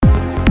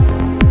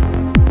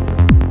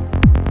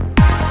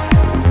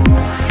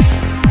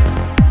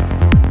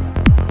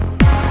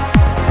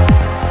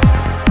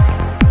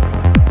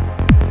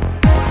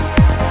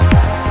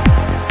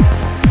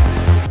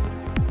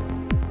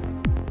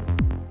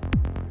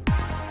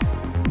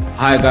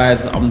Hi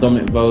guys, I'm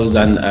Dominic Vose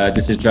and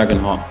this is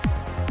Dragonheart.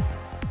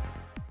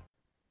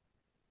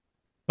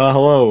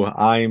 Hello,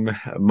 I'm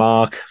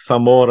Mark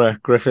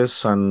Thamora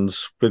Griffiths, and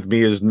with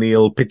me is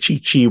Neil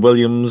Pichichi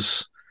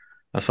Williams.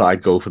 I thought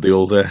I'd go for the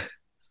older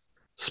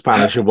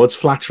Spanish. What's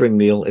flattering,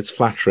 Neil? It's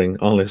flattering,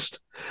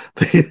 honest.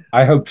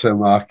 I hope so,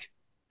 Mark.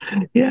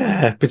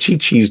 Yeah,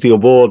 Pichichi's the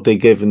award they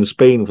give in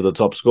Spain for the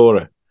top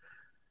scorer.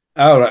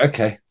 Oh, right,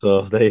 okay.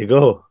 So there you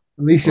go.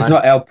 At least it's I,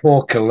 not El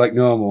Porco like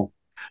normal.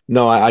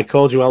 no, I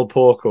called you El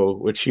Porco,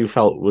 which you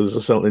felt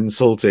was something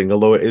insulting,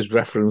 although it is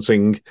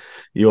referencing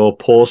your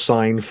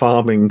porcine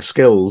farming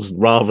skills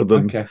rather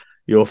than Okay.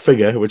 your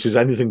figure, which is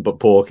anything but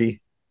porky.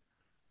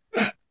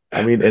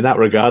 I mean, in that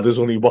regard, there's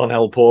only one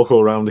El Porco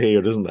around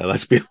here, isn't there?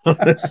 Let's be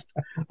honest.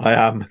 I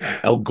am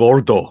El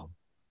Gordo,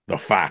 the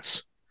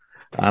fat.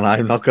 And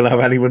I'm not going to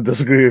have anyone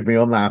disagree with me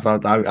on that.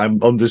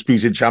 I'm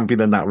undisputed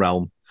champion in that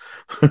realm.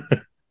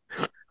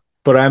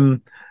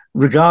 But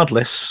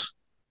regardless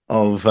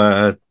of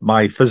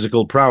my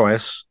physical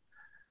prowess,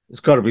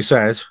 it's got to be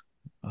said,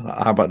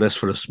 how about this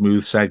for a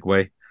smooth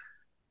segue?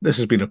 This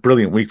has been a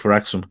brilliant week for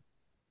Wrexham.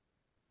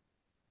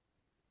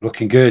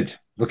 Looking good.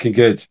 Looking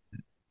good.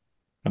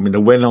 I mean,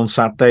 the win on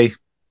Saturday,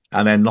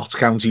 and then Notts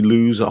County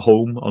lose at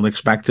home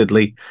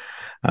unexpectedly,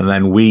 and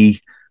then we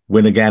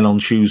win again on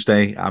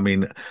Tuesday. I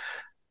mean,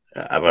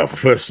 well,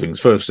 first things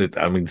first.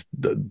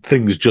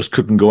 Things just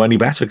couldn't go any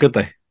better, could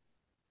they?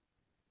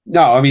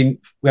 No, I mean,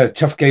 we had a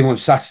tough game on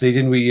Saturday,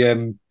 didn't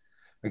we?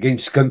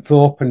 Against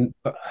Scunthorpe, and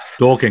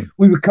Dorking,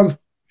 we were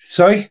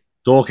Sorry,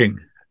 Dorking.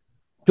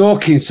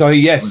 Dorking. Sorry,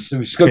 yes, it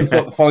was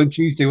Scunthorpe the following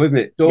Tuesday, wasn't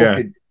it? Yeah,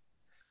 Dorking,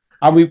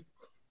 and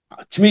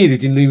to me, they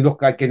didn't even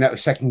look like getting out of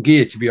second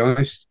gear, to be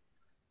honest.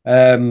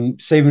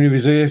 Saving the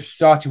reserve,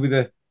 started with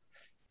a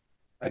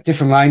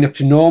different lineup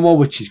to normal,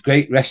 which is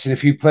great, resting a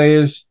few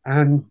players,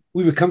 and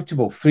we were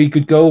comfortable. Three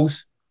good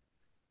goals,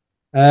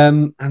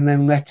 and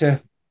then let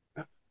a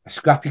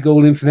scrappy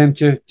goal in for them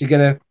to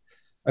get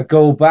a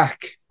goal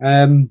back.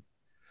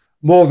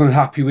 More than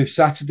happy with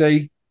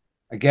Saturday.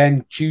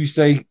 Again,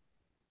 Tuesday,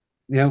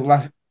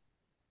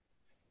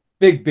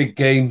 big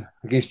game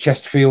against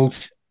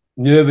Chesterfield.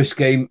 Nervous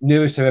game,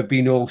 nervous to have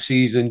been all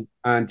season.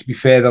 And to be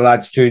fair, the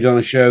lads turned on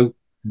a show,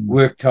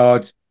 worked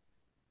hard.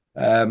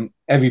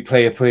 Every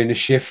player put in a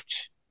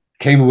shift,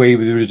 came away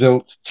with the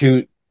result.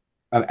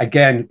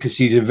 Again,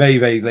 conceded a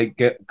very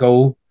late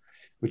goal,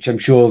 which I'm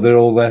sure they're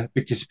all a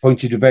bit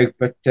disappointed about.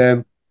 But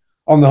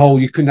on the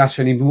whole, you couldn't ask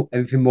for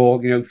anything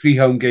more. 3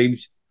 home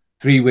games,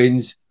 3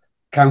 wins.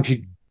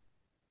 County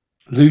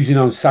losing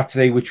on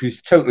Saturday, which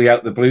was totally out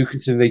of the blue,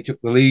 considering they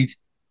took the lead.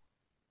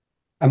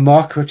 And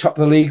Mark were top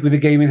of the league with a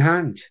game in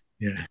hand.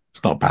 yeah,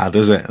 it's not bad,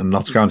 is it? And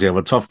Notts County have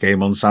a tough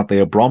game on Saturday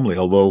at Bromley,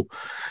 although,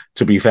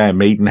 to be fair,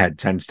 Maidenhead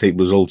tend to take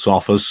results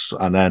off us,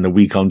 and then a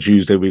week on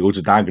Tuesday we go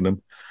to Dagenham.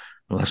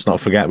 And let's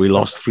not forget we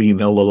lost 3-0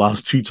 the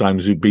last 2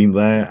 times we've been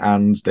there,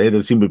 and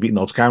they seem to beat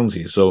Notts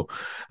County. So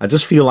I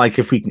just feel like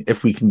if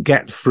we can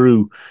get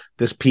through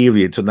this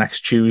period to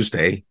next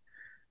Tuesday,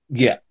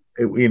 Yeah,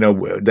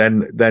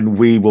 then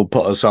we will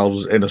put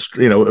ourselves in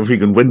if we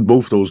can win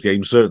both those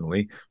games,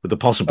 certainly with the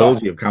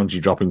possibility of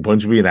County dropping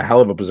points, we'll be in a hell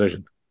of a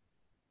position.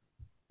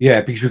 yeah,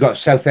 because we've got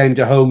Southend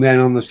at home then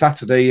on the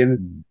Saturday,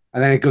 and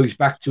then it goes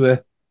back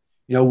to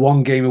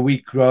one game a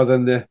week rather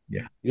than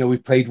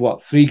we've played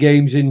 3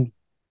 games in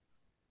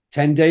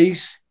 10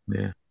 days.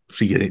 Yeah,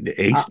 8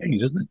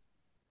 days, isn't it?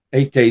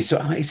 8 days.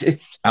 So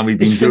it's and we've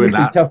been doing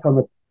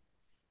that.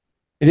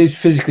 It is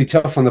physically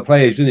tough on the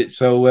players, isn't it?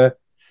 So,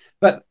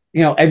 but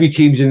every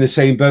team's in the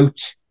same boat.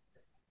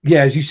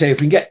 Yeah, as you say,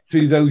 if we can get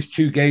through those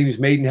 2 games,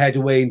 Maidenhead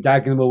away and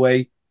Dagenham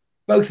away,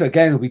 both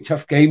again will be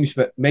tough games.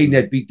 But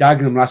Maidenhead beat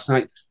Dagenham last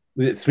night.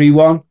 Was it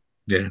 3-1?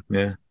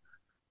 Yeah.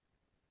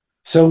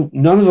 So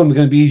none of them are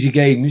going to be easy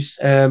games.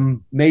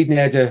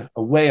 Maidenhead are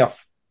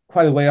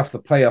quite a way off the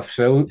playoffs.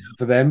 So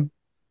for them,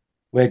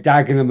 where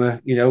Dagenham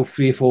are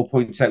 3 or 4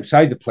 points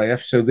outside the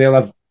playoffs, so they'll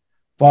have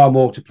far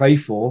more to play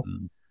for.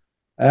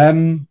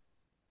 But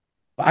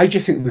I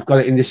just think we've got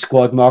it in this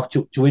squad, Mark,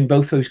 to win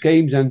both those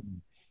games. And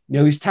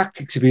his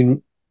tactics have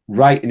been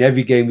right in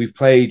every game we've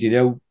played.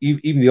 Even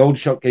the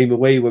Aldershot game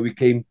away, where we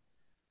came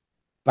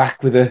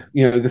back with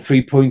the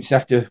 3 points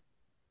after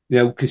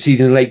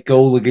conceding a late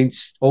goal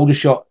against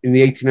Aldershot in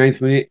the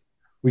 89th minute.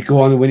 We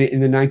go on and win it in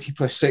the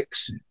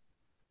 90+6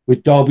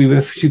 with Derby with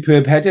a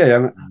superb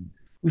header.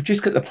 We've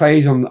just got the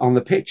players on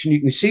the pitch, and you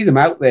can see them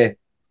out there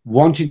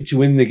wanting to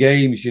win the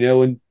games,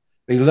 and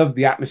they love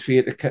the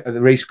atmosphere at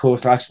the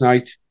racecourse last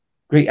night.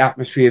 Great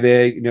atmosphere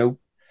there,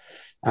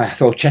 I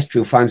thought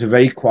Chesterfield fans were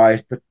very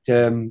quiet, but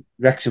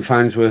Wrexham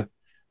fans were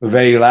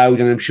very loud,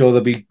 and I'm sure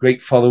there'll be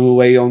great following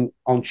away on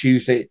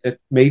Tuesday at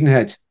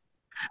Maidenhead.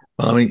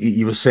 Well, I mean,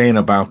 you were saying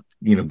about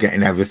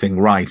getting everything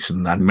right,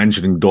 and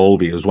mentioning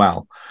Dalby as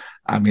well.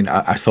 I mean,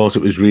 I thought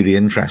it was really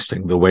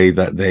interesting the way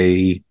that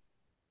they,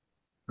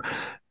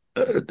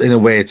 in a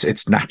way,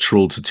 it's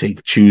natural to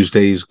take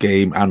Tuesday's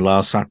game and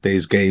last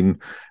Saturday's game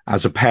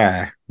as a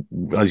pair.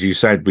 As you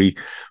said, we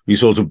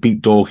sort of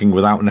beat Dorking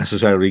without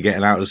necessarily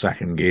getting out of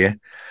second gear.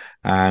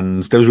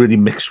 And there was really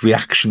mixed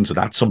reaction to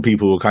that. Some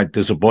people were quite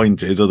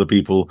disappointed. Other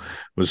people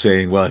were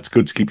saying, well, it's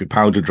good to keep your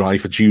powder dry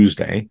for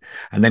Tuesday.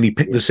 And then he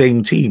picked the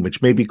same team,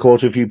 which maybe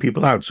caught a few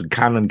people out. So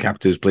Cannon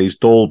kept his place,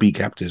 Dalby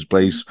kept his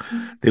place.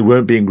 They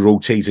weren't being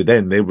rotated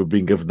in. They were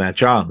being given their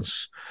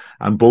chance.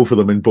 And both of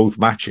them in both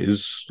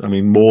matches, I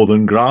mean, more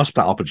than grasped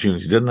that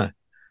opportunity, didn't they?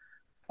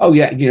 Oh,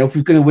 yeah. If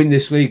we're going to win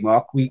this league,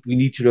 Mark, we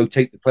need to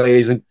rotate the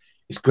players. And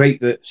it's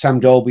great that Sam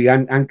Dalby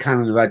and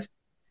Cannon have had,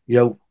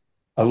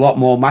 a lot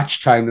more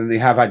match time than they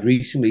have had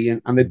recently.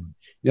 And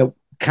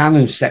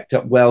Cannon stepped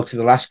up well to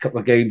the last couple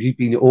of games. He's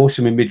been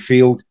awesome in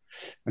midfield.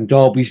 And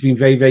Dalby's been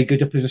very, very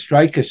good up as a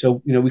striker.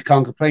 So, we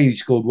can't complain. He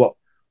scored,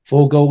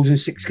 4 goals in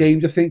 6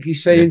 games, I think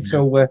he's saying.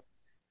 So,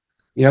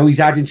 he's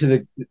adding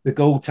to the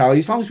goal tally.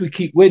 As long as we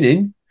keep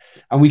winning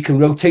and we can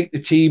rotate the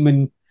team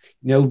and,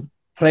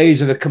 players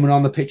that are coming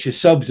on the pitch as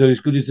subs are as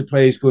good as the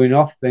players going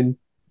off, then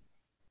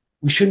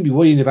we shouldn't be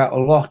worrying about a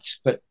lot.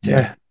 But,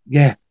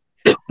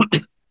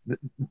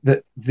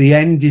 the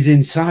end is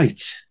in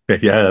sight.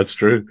 Yeah, that's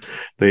true.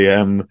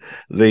 And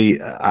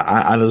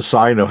a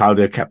sign of how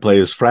they kept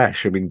players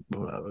fresh. I mean,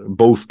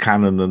 both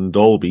Cannon and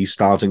Dalby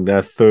starting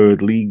their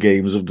 3rd league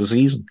games of the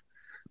season,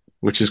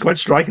 which is quite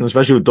striking,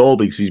 especially with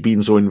Dalby because he's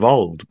been so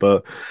involved.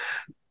 But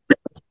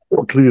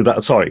clearly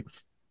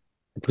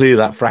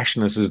that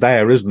freshness is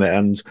there, isn't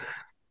it?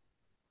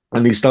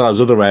 And he still has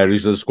other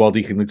areas of the squad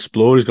he can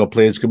explore. He's got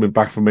players coming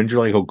back from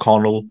injury like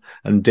O'Connell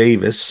and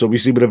Davis. So we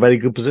seem in a very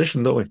good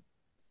position, don't we?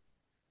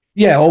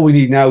 Yeah, all we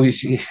need now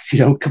is,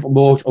 a couple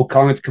more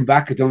O'Connor to come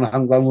back. I don't know how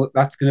long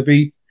that's going to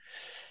be.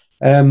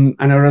 And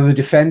our other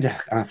defender,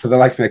 for the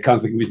life of me, I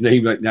can't think of his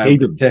name right now.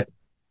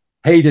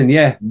 Hayden,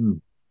 yeah.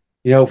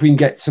 If we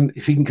can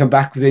if he can come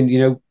back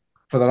within,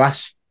 for the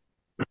last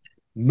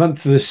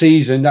month of the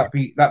season, that'd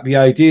be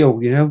ideal,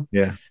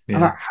 Yeah.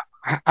 And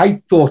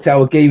I thought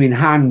our game in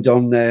hand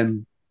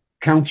on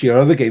County, our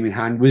other game in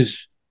hand,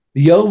 was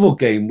the Yeovil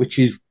game, which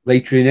is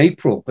later in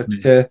April. But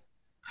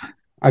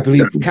I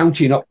believe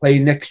County are not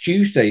playing next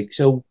Tuesday.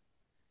 So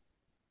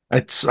I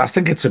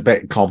think it's a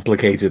bit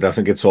complicated. I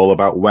think it's all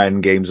about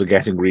when games are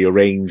getting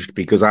rearranged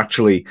because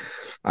actually,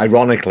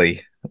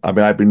 ironically, I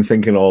mean, I've been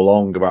thinking all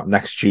along about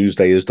next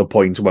Tuesday is the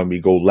point when we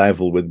go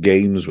level with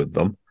games with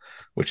them,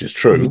 which is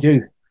true. We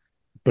do.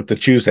 But the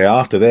Tuesday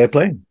after, they're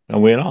playing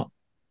and we're not.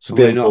 So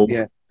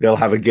they'll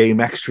have a game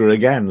extra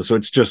again. So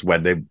it's just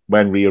when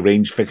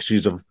rearranged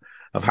fixtures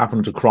have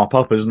happened to crop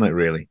up, isn't it,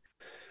 really?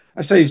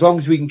 I say as long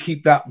as we can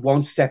keep that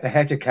one step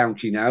ahead of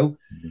County now.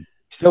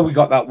 Still, we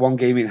got that one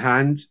game in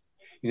hand.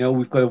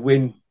 We've got to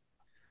win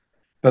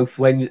both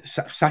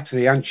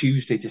Saturday and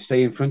Tuesday to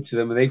stay in front of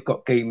them, and they've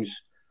got games.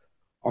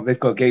 Or they've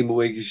got a game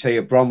away, you say,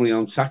 at Bromley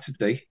on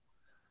Saturday.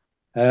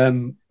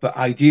 But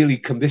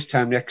ideally, come this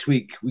time next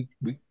week, we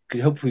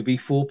could hopefully be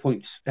 4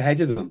 points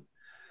ahead of them.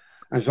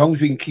 And as long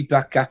as we can keep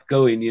that gap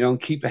going,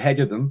 and keep ahead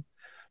of them,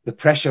 the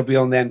pressure will be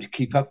on them to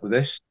keep up with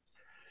us.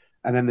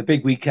 And then the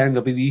big weekend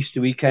will be the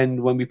Easter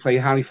weekend when we play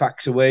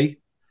Halifax away,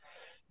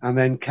 and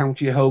then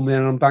County at home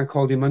then on Bank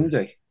Holiday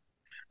Monday.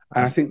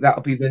 And I think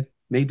that'll be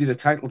maybe the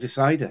title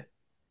decider.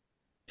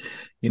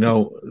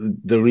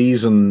 The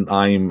reason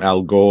I'm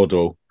El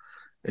Gordo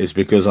is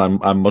because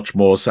I'm much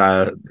more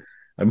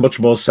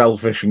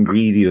selfish and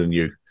greedy than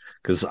you,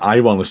 because I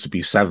want us to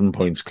be 7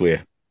 points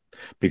clear.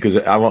 Because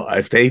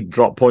if they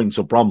drop points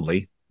at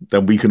Bromley,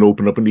 then we can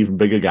open up an even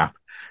bigger gap,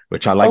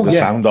 which I like the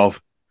sound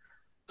of.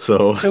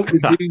 So I don't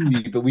agree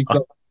with you, but we've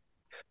got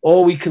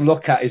all we can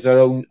look at is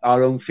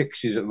our own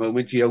fixtures at the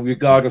moment.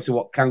 Regardless of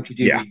what County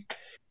do,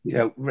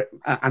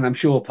 and I'm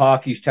sure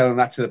Parky's telling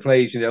that to the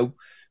players.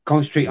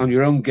 Concentrate on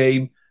your own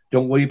game.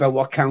 Don't worry about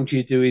what County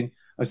are doing.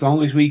 As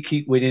long as we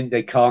keep winning,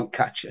 they can't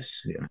catch us.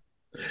 Yeah,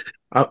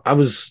 I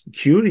was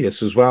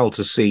curious as well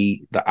to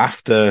see that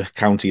after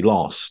County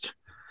lost,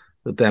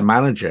 that their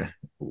manager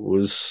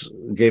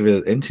gave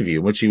an interview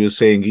in which he was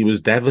saying he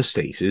was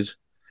devastated.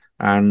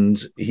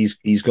 And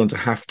he's going to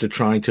have to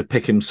try to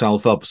pick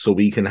himself up so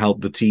we can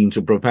help the team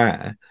to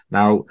prepare.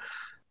 Now,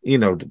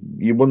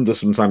 you wonder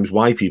sometimes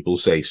why people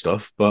say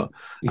stuff, but,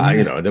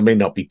 they may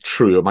not be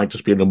true. It might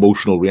just be an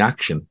emotional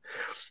reaction.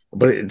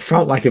 But it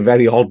felt like a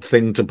very odd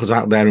thing to put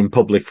out there in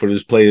public for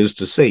his players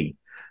to see.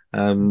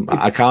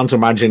 I can't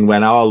imagine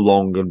when our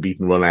long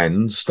unbeaten run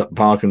ends that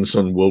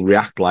Parkinson will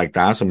react like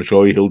that. I'm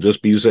sure he'll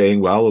just be saying,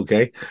 well,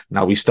 okay,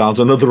 now we start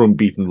another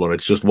unbeaten run.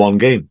 It's just one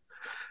game.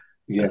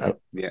 Yeah.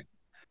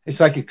 It's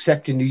like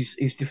accepting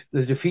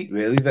the defeat,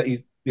 really, that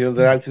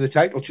they're out of the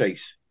title chase.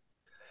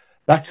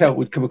 That's how it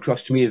would come across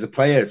to me as a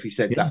player if he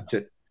said that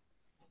to,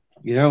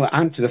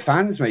 and to the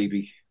fans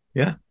maybe.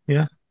 Yeah,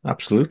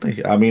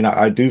 absolutely. I mean,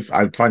 I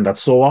find that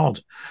so odd.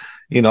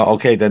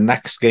 Okay, the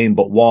next game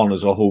but one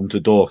is a home to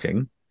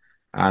Dorking,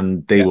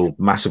 and they will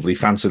massively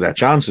fancy their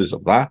chances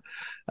of that.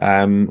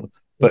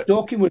 But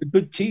Dorking were a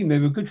good team. They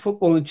were a good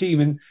footballing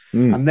team,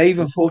 and they've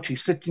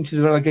unfortunately slipped into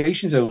the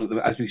relegation zone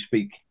as we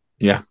speak.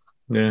 Yeah.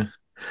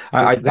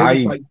 I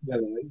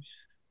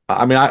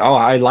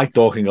like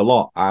Dorking a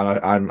lot,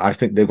 and I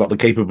think they've got the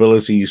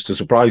capabilities to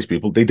surprise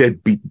people. They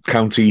did beat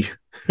County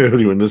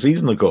earlier in the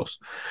season, of course,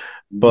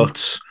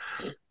 but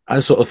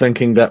I'm sort of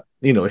thinking that,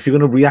 if you're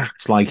going to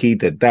react like he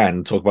did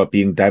then, talk about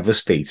being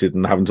devastated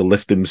and having to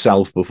lift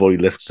himself before he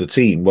lifts the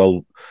team.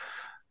 Well,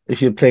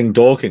 if you're playing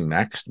Dorking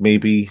next,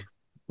 maybe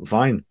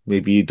fine.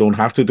 Maybe you don't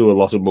have to do a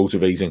lot of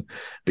motivating,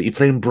 but you're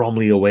playing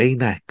Bromley away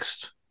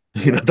next.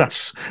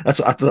 That's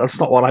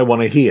not what I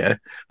want to hear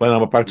when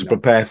I'm about to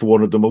prepare for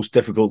one of the most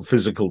difficult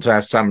physical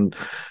tests and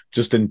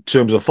just in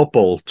terms of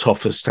football,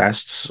 toughest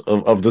tests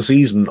of the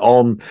season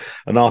on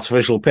an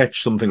artificial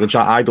pitch, something which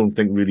I don't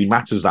think really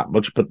matters that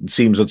much, but it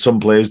seems that some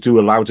players do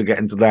allow to get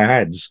into their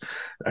heads.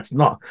 That's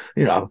not,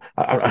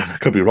 I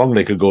could be wrong.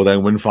 They could go there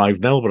and win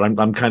 5-0, but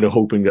I'm kind of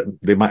hoping that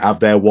they might have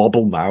their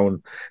wobble now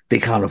and they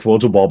can't afford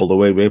to wobble the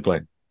way we're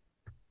playing.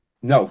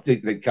 No, they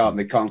can't.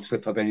 They can't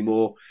slip up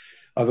anymore.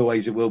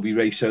 Otherwise, it will be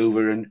race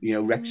over, and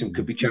Wrexham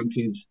could be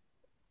champions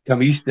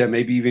come Easter,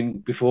 maybe even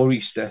before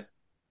Easter.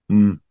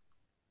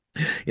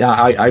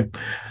 Yeah,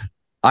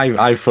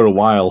 I for a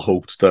while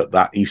hoped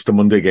that Easter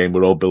Monday game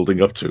we're all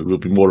building up to would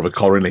be more of a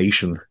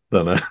coronation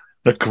than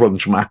a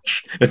crunch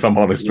match, if I'm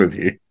honest with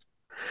you.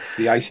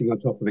 The icing on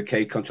top of the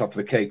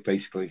cake,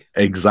 basically.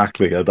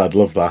 Exactly, I'd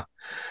love that.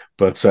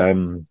 But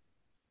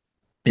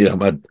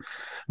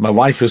my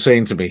wife was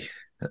saying to me,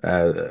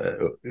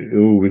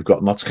 we've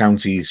got Notts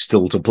County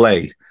still to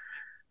play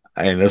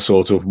in a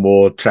sort of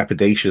more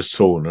trepidatious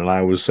tone. And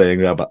I was saying,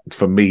 but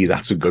for me,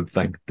 that's a good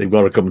thing. They've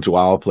got to come to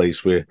our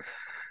place. We're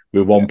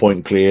 1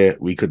 point clear.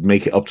 We could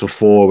make it up to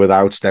 4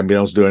 without them being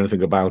able to do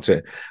anything about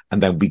it.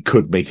 And then we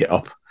could make it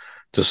up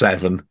to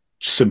 7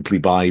 simply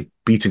by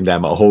beating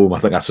them at home. I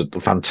think that's a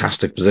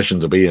fantastic position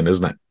to be in,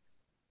 isn't it?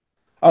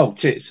 Oh,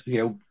 it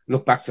is.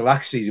 Look back to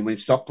last season when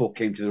Stockport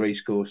came to the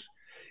racecourse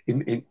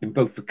in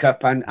both the cup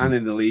and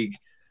in the league,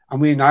 and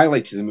we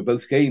annihilated them in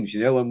both games.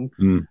 And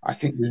I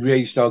think we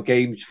raised our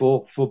games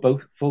for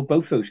both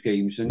those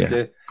games,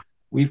 and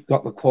we've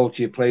got the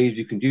quality of players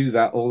who can do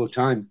that all the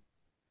time.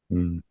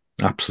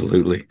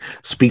 Absolutely.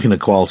 Speaking of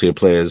quality of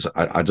players,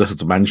 I just had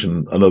to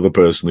mention another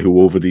person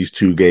who over these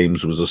 2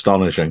 games was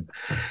astonishing.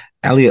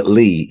 Elliot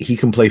Lee, he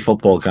can play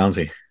football, can't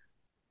he?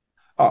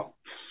 Oh,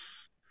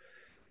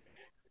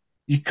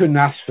 you couldn't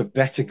ask for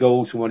better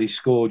goals than what he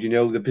scored.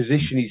 The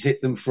position he's hit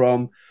them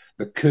from,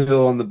 the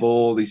curl on the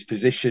ball, his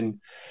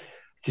position.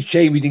 It's a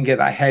shame we didn't get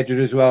that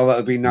header as well. That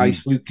would be nice.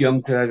 Luke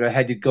Young could have a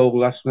headed goal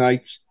last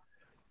night.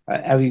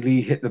 Elliot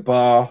Lee hit the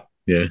bar.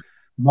 Yeah.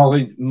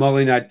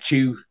 Mullin had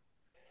 2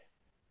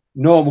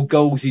 normal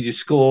goals he just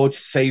scored,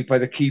 saved by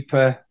the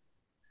keeper.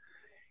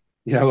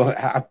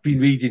 I've been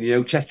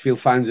reading, Chesterfield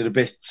fans are a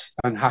bit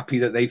unhappy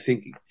that they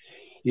think,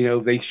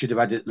 they should have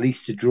had at least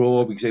a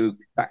draw because they were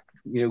back,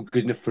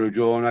 good enough for a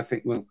draw. And I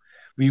think, well,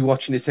 we were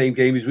watching the same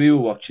game as we were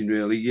watching,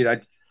 really. You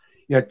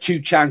had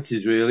 2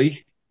 chances,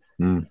 really.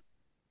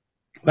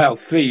 Well,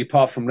 3,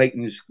 apart from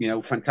Leighton's,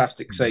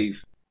 fantastic save.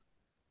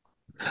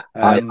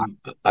 I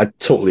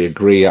totally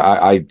agree.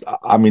 I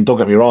mean, don't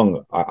get me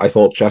wrong. I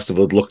thought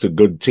Chesterfield looked a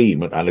good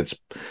team, and it's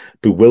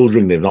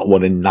bewildering they've not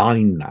won in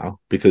 9 now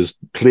because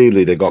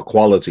clearly they got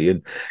quality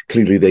and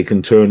clearly they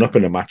can turn up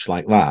in a match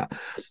like that.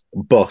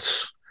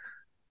 But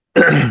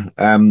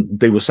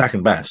they were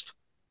second best,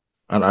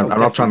 and I'm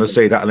not trying to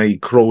say that in a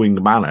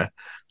crowing manner.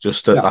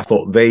 Just that I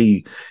thought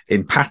they,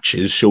 in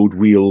patches, showed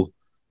real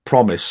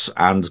promise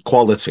and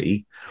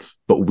quality,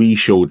 but we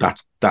showed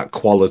that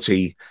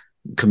quality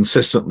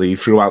consistently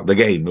throughout the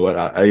game.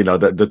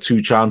 The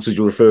 2 chances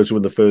you refer to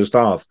in the first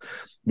half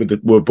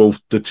were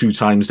both the 2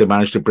 times they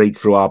managed to break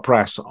through our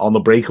press on the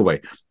breakaway.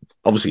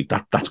 Obviously,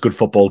 that's good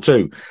football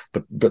too.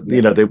 But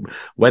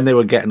when they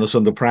were getting us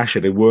under pressure,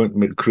 they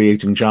weren't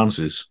creating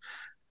chances.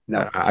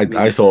 No,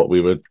 I thought we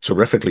were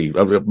terrifically,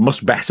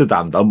 much better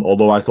than them.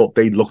 Although I thought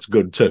they looked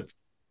good too.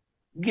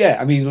 Yeah,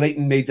 I mean,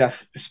 Leighton made that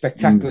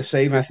spectacular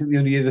save. I think the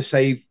only other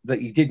save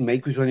that he did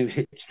make was when it was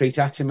hit straight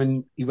at him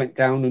and he went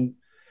down and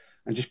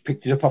just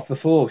picked it up off the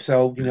floor.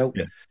 So,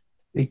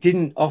 they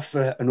didn't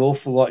offer an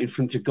awful lot in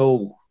front of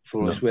goal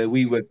for us, where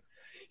we were,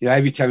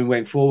 every time we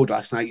went forward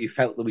last night, you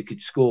felt that we could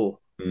score.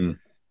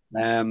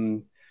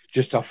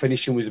 Just our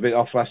finishing was a bit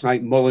off last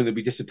night. Mullin will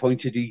be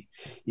disappointed he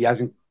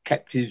hasn't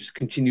kept his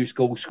continuous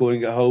goal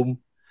scoring at home.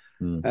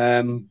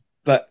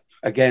 But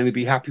again, he'd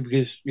be happy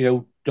because,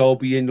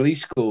 Derby and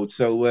Lee scored.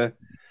 So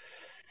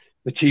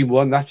the team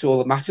won. That's all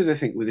that matters, I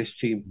think, with this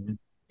team.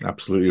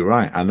 Absolutely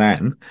right. And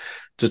then,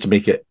 just to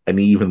make it an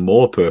even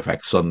more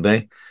perfect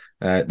Sunday,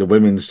 the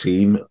women's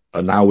team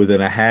are now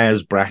within a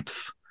hair's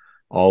breadth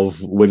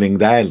of winning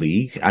their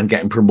league and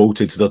getting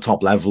promoted to the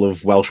top level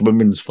of Welsh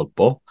women's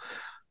football.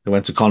 They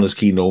went to Connors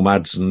Quay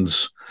Nomads and,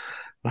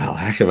 well,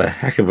 heck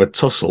of a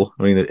tussle.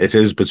 I mean, it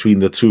is between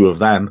the 2 of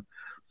them.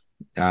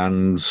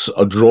 And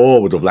a draw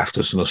would have left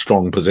us in a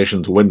strong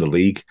position to win the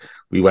league.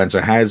 We went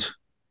ahead.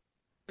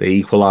 They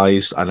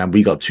equalised, and then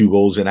we got 2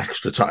 goals in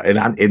extra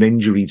time, in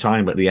injury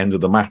time at the end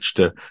of the match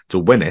to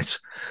win it.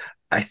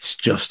 It's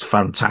just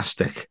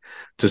fantastic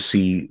to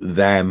see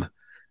them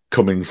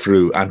coming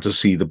through and to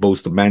see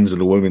both the men's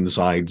and the women's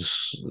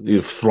sides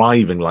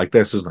thriving like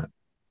this, isn't it?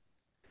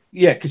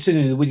 Yeah,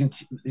 considering the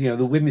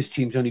women's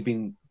team's only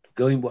been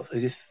going, what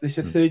is this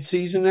a 3rd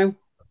season now?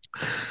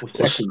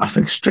 I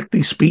think,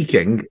 strictly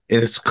speaking,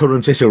 in its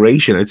current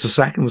iteration, it's a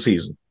second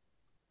season.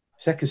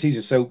 Second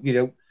season. So,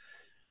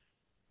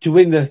 to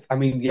win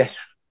yes,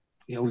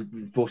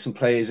 we've brought some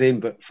players in,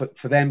 but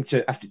for them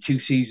to, after 2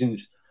 seasons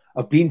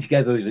of being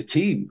together as a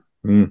team,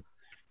 to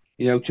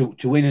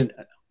win,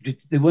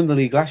 they won the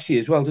league last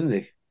year as well, didn't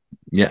they?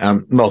 Yeah,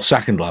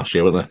 second last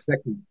year, weren't they?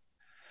 Second.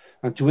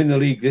 And to win the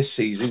league this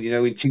season,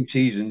 in 2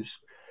 seasons,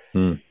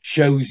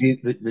 shows you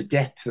the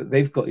depth that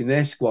they've got in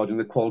their squad and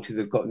the quality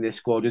they've got in their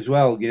squad as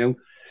well.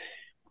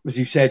 As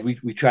you said,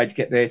 we tried to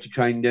get there to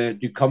try and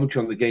do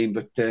commentary on the game,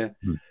 but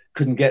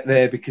couldn't get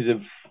there because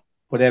of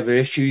whatever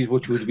issues,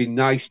 which would have been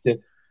nice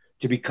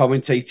to be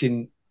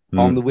commentating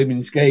on the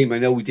women's game. I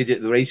know we did it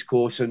at the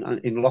racecourse and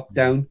in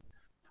lockdown,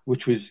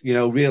 which was,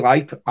 real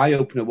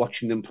eye-opener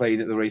watching them playing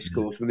at the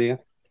racecourse. I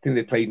think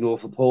they played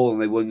Norfolk Hall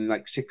and they won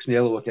like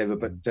 6-0 or whatever.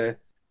 But, it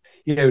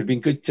would have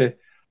been good to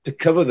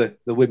cover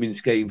the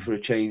women's game for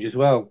a change as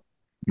well.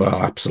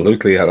 Well,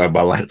 absolutely.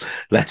 Well,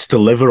 let's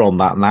deliver on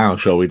that now,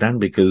 shall we then?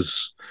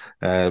 Because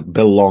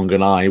Bill Long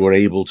and I were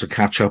able to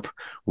catch up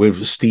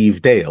with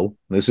Steve Dale.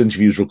 This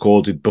interview's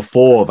recorded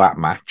before that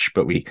match,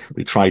 but we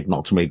tried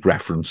not to make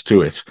reference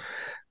to it.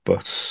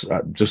 But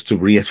just to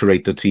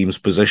reiterate the team's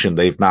position,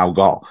 they've now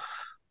got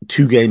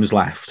 2 games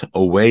left,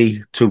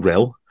 away to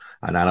Rill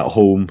and then at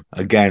home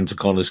again to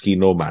Connors Quay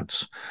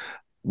Nomads.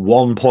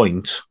 1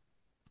 point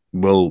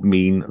will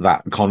mean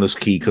that Connors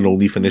Quay can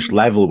only finish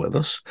level with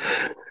us.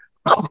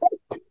 I'm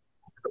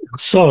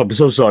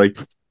so sorry.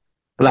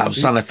 I was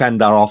trying to fend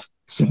that off.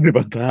 Sorry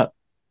about that.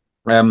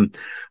 1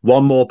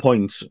 more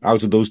point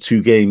out of those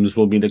 2 games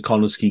will mean that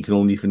Connors Quay can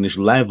only finish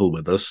level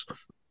with us.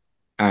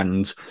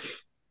 And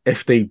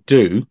if they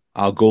do,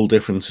 our goal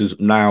difference is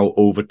now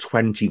over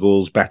 20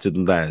 goals better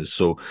than theirs.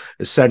 So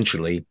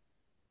essentially,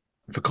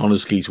 for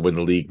Connors Quay to win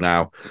the league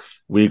now,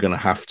 we're going to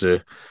have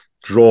to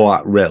draw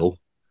at Rill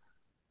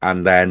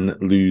and then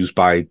lose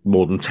by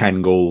more than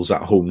 10 goals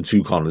at home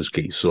to Connors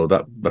Quay. So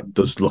that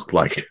does look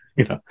like,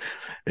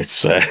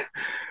 it's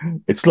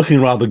looking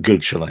rather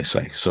good, shall I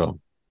say. So,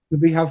 do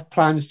we have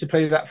plans to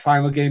play that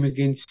final game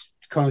against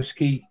Connors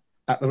Quay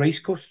at the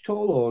racecourse at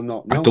all, or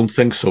not? No? I don't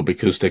think so,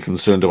 because they're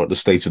concerned about the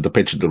state of the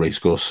pitch at the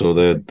racecourse. So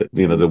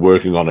they're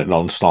working on it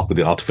non-stop with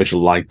the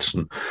artificial lights,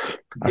 and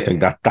I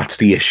think that's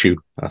the issue.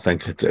 I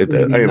think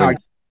nice.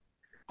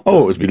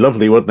 Oh, it would be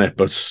lovely, wouldn't it?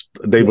 But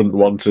they wouldn't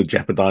want to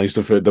jeopardise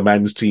the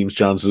men's team's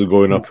chances of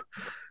going up.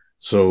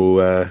 So,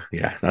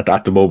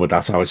 at the moment,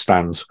 that's how it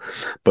stands.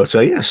 But,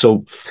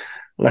 so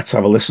let's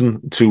have a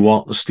listen to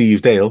what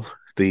Steve Dale,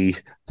 the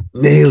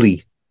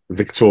nearly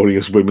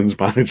victorious women's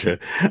manager,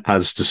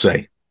 has to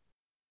say.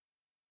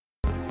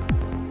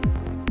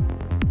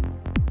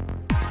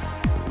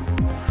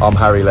 I'm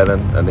Harry Lennon,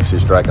 and this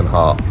is Dragon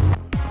Heart.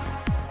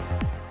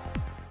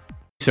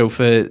 So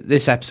for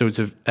this episode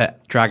of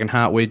Dragon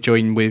Heart, we're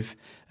joined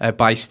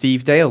by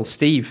Steve Dale.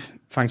 Steve,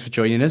 thanks for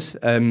joining us.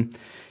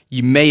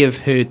 You may have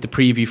heard the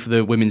preview for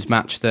the women's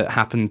match that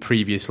happened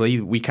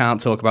previously. We can't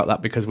talk about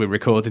that because we're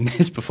recording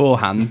this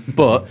beforehand,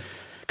 but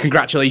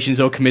congratulations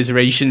or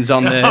commiserations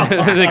on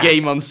the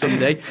game on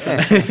Sunday.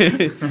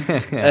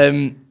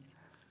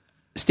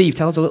 Steve,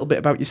 tell us a little bit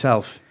about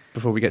yourself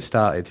before we get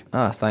started.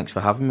 Thanks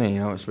for having me.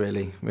 It's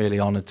really, really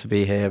honoured to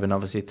be here and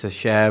obviously to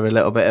share a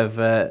little bit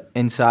of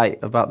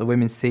insight about the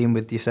women's team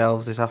with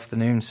yourselves this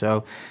afternoon.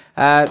 So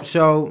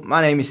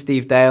my name is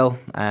Steve Dale.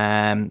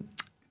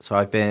 So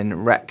I've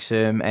been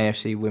Wrexham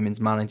AFC women's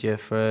manager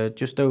for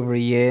just over a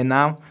year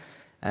now.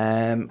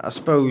 I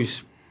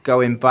suppose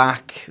going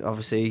back,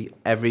 obviously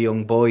every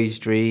young boy's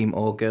dream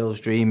or girl's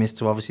dream is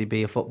to obviously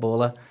be a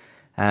footballer.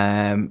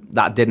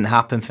 That didn't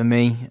happen for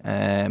me.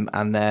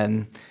 And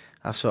then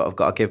I've sort of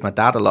got to give my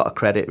dad a lot of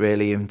credit,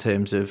 really, in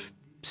terms of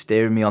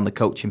steering me on the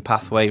coaching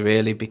pathway,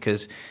 really,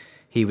 because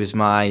he was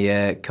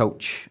my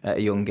coach at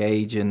a young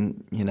age,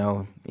 and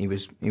he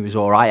was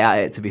all right at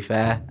it, to be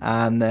fair,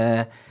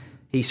 and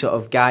he sort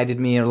of guided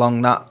me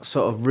along that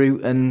sort of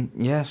route, and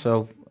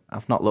so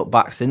I've not looked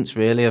back since.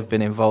 Really, I've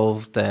been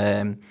involved,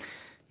 at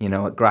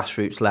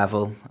grassroots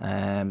level.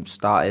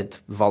 Started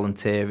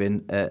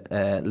volunteering at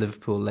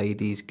Liverpool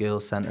Ladies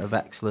Girls Centre of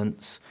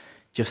Excellence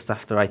just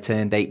after I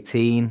turned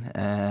 18,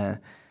 and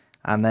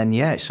then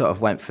it sort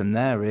of went from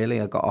there, really.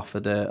 I got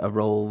offered a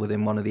role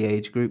within one of the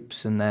age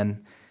groups, and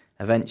then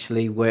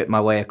eventually worked my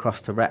way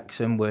across to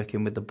Wrexham,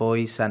 working with the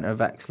Boys Centre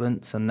of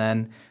Excellence, and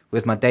then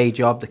with my day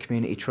job, the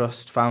Community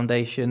Trust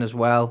Foundation as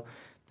well.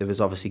 There was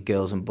obviously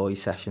girls and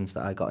boys sessions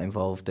that I got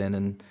involved in,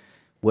 and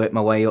worked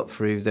my way up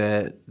through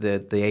the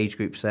age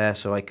groups there.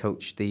 So I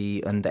coached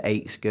the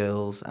under-8s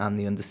girls and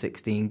the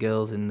under-16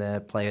 girls in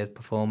the Player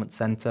Performance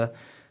Centre,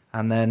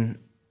 and then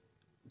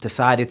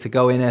decided to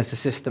go in as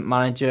assistant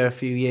manager a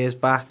few years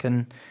back,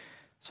 and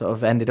sort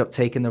of ended up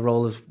taking the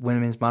role as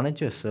women's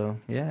manager. So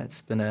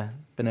it's been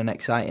an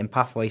exciting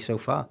pathway so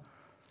far.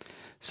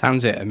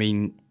 Sounds it. I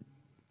mean,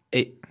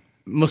 it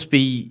must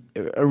be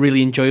a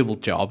really enjoyable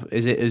job.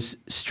 Is it as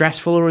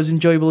stressful or as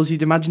enjoyable as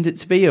you'd imagined it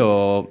to be,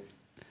 or?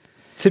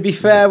 To be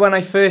fair, when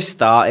I first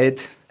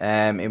started,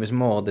 it was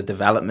more the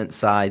development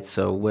side.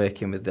 So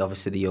working with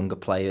obviously the younger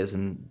players,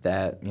 and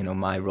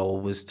my role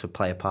was to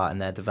play a part in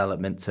their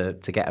development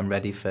to get them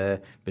ready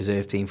for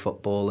reserve team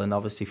football and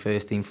obviously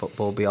first team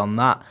football beyond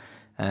that.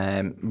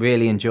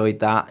 Really enjoyed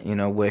that,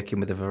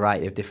 working with a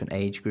variety of different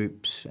age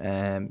groups.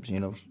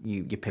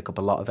 You pick up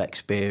a lot of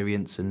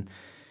experience, and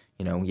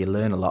you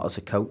learn a lot as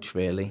a coach,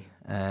 really.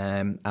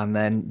 And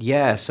then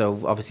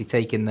so obviously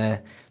taking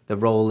the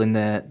role in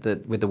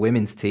with the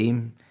women's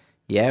team.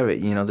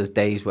 There's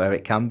days where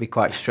it can be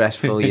quite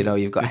stressful.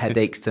 You've got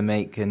headaches to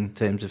make in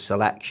terms of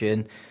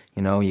selection.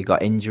 You've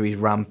got injuries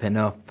ramping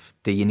up.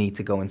 Do you need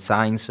to go and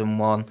sign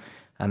someone?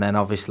 And then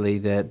obviously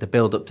the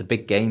build up to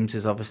big games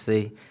is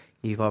obviously.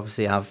 You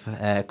obviously have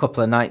a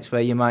couple of nights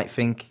where you might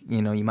think,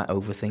 you might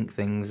overthink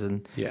things,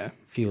 and a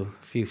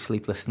few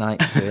sleepless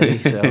nights, really.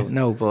 So,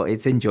 no, but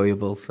it's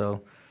enjoyable.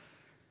 So,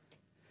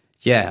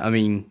 yeah, I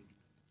mean,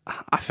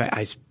 I think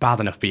it's bad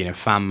enough being a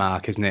fan,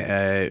 Mark, isn't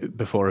it,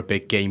 before a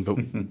big game? But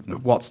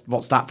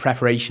what's that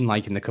preparation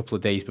like in the couple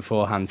of days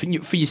beforehand?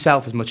 For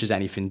yourself as much as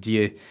anything, do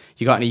you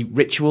got any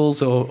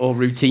rituals or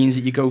routines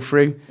that you go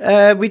through?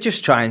 We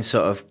just try and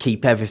sort of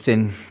keep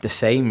everything the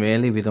same,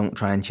 really. We don't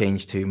try and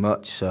change too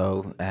much.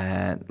 So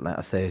like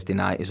a Thursday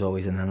night is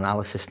always an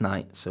analysis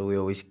night. So we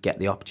always get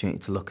the opportunity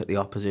to look at the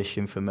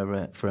opposition from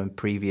a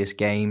previous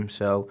game.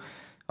 So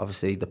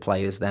obviously the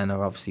players then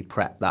are obviously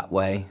prepped that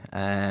way.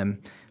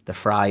 The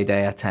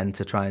Friday, I tend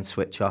to try and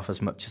switch off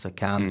as much as I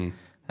can.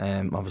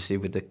 Obviously,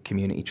 with the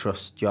community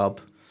trust job,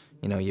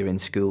 you're in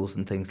schools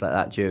and things like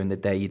that during the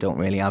day. You don't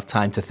really have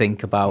time to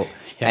think about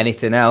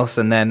anything else.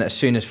 And then as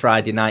soon as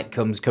Friday night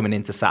coming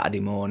into Saturday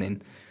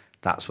morning,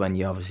 that's when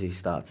you obviously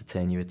start to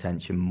turn your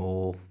attention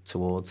more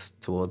towards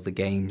the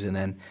games. And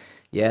then,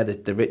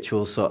 the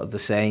ritual's sort of the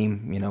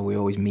same. We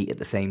always meet at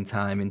the same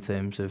time in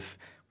terms of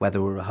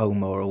whether we're at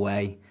home or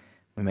away.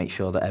 We make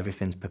sure that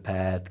everything's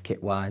prepared,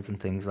 kit-wise and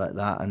things like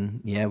that. And,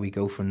 we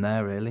go from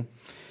there, really.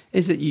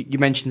 Is it, you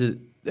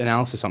mentioned the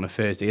analysis on a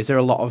Thursday. Is there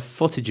a lot of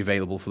footage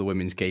available for the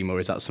women's game,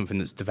 or is that something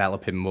that's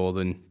developing more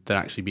than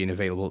actually being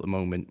available at the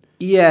moment?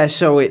 Yeah,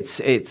 so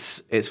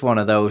it's one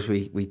of those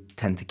we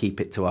tend to keep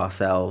it to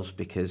ourselves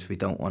because we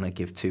don't want to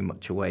give too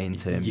much away in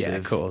terms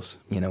of course.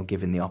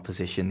 Giving the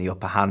opposition the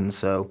upper hand.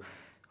 So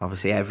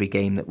obviously every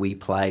game that we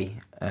play,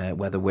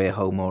 whether we're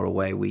home or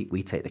away,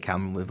 we take the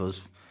camera with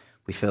us.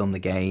 We film the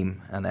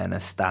game, and then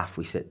as staff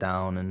we sit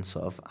down and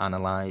sort of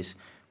analyse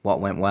what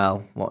went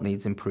well, what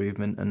needs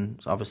improvement,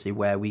 and obviously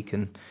where we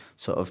can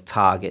sort of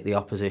target the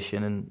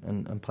opposition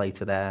and play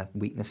to their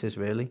weaknesses,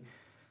 really.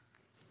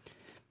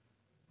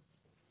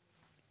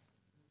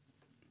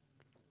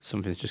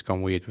 Something's just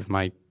gone weird with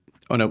my...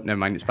 Oh, no, never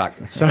mind, it's back.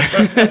 Sorry.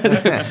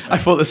 I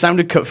thought the sound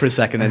had cut for a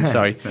second then,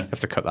 sorry. I have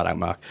to cut that out,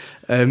 Mark.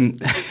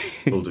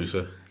 Will do,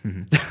 sir.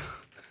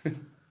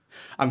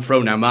 I'm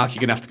thrown now, Mark. You're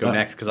going to have to go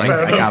next because I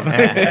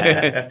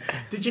have.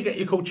 Did you get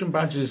your coaching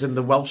badges in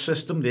the Welsh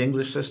system, the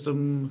English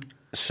system?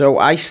 So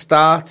I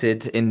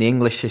started in the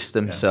English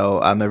system. So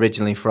I'm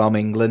originally from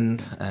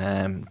England,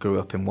 grew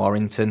up in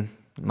Warrington,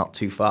 not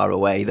too far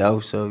away though.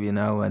 So,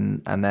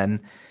 and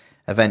then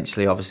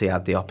eventually obviously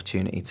had the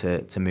opportunity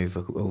to move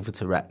over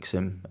to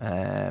Wrexham.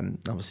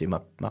 Obviously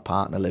my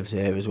partner lives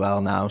here as well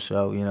now.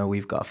 So,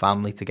 we've got a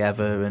family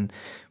together and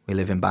we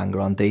live in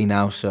Bangor-on-Dee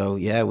now, so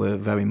we're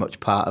very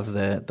much part of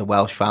the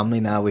Welsh family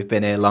now. We've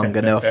been here long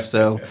enough,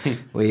 so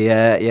we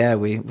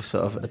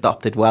sort of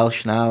adopted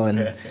Welsh now,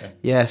 and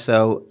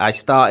so I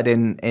started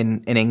in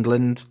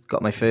England,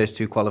 got my first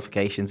 2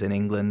 qualifications in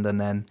England,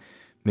 and then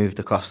moved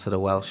across to the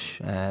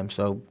Welsh.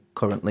 So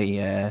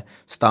currently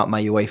start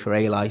my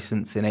UEFA A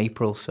licence in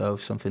April, so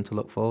something to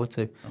look forward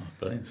to. Oh,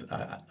 brilliant!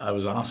 I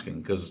was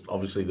asking because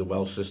obviously the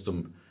Welsh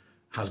system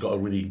has got a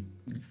really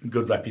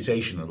good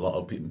reputation. A lot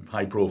of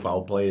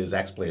high-profile players,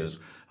 ex-players,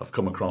 have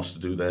come across to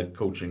do their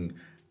coaching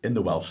in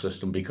the Welsh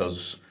system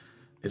because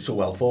it's so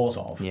well thought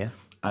of. Yeah.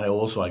 And it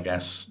also, I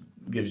guess,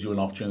 gives you an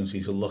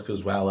opportunity to look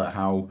as well at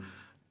how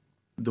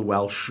the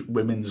Welsh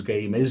women's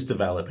game is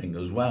developing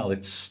as well.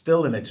 It's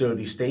still in its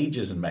early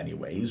stages in many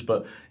ways,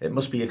 but it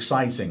must be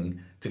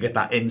exciting to get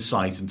that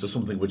insight into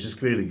something which is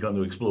clearly going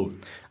to explode.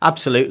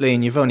 Absolutely,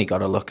 and you've only got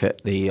to look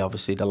at the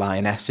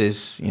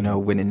Lionesses,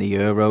 winning the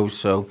Euros.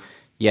 So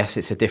yes,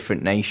 it's a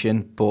different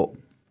nation, but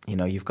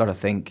you've got to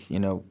think,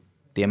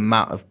 the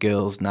amount of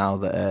girls now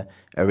that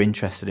are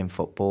interested in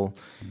football.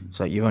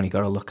 So you've only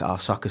got to look at our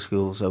soccer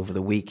schools over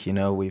the week.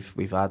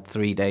 We've had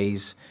 3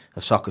 days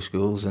of soccer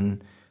schools,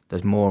 and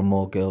there's more and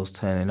more girls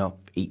turning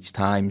up each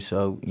time.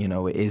 So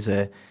it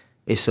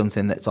is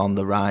something that's on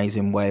the rise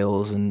in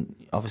Wales, and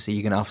obviously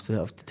you're going to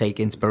have to take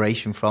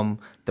inspiration from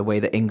the way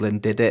that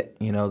England did it.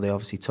 They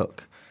obviously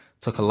took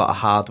a lot of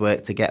hard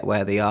work to get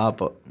where they are,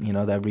 but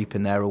they're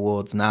reaping their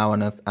rewards now,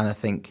 and I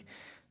think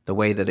the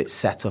way that it's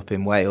set up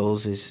in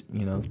Wales is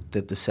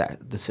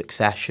the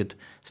success should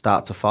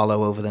start to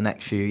follow over the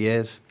next few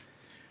years.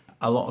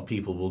 A lot of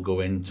people will go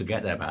in to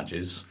get their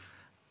badges,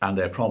 and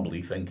they're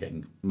probably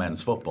thinking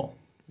men's football.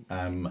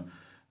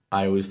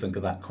 I always think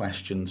of that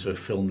question to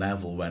Phil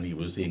Neville when he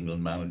was the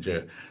England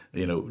manager.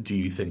 Do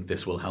you think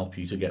this will help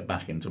you to get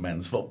back into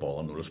men's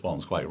football? And the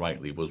response, quite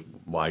rightly, was,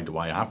 why do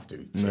I have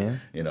to? So,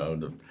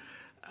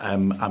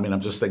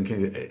 I'm just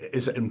thinking,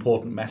 it's an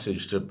important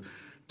message to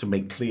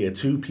make clear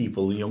to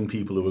people, young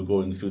people who are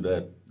going through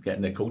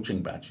getting their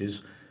coaching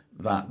badges,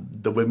 that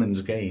the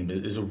women's game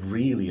is a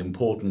really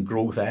important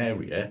growth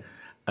area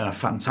and a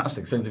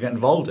fantastic thing to get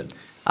involved in.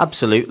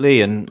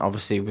 Absolutely, and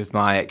obviously with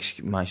my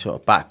sort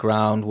of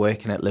background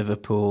working at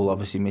Liverpool,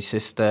 obviously my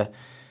sister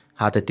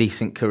had a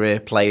decent career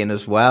playing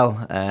as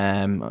well.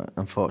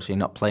 Unfortunately,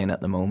 not playing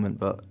at the moment,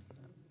 but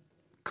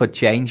could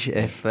change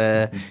if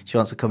she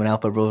wants to come and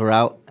help her brother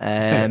out.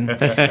 I've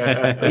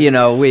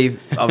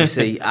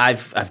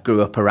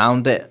grew up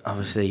around it.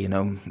 Obviously,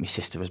 my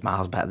sister was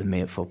miles better than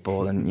me at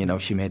football,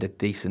 and she made a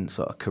decent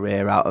sort of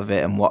career out of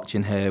it. And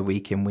watching her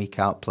week in, week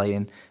out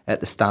playing at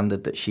the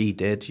standard that she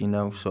did,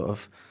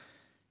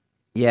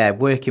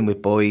 working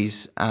with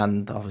boys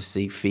and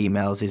obviously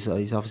females is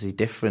obviously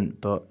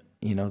different, but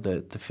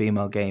the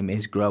female game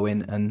is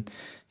growing, and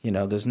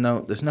there's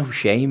no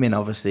shame in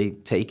obviously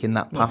taking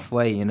that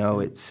pathway.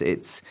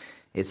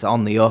 It's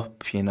on the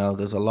up.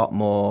 There's a lot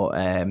more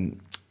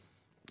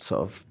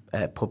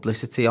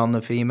publicity on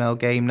the female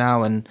game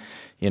now, and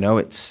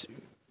it's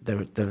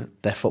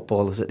they're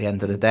footballers at the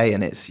end of the day,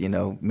 and it's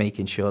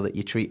making sure that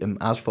you treat them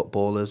as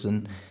footballers.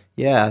 And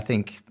I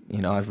think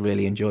I've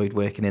really enjoyed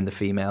working in the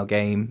female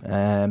game.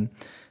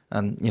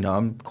 And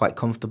I'm quite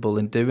comfortable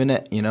in doing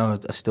it. I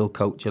still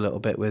coach a little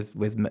bit with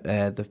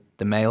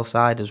the male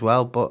side as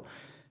well. But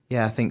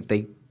I think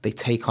they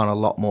take on a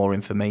lot more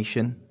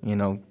information.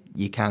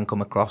 You can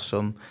come across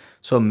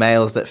some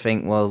males that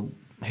think, well,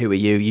 who are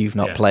you? You've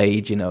not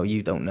played. You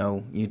don't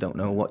know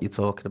what you're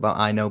talking about.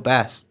 I know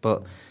best.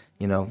 But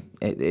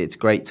it's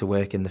great to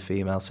work in the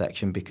female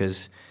section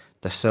because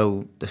they're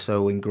so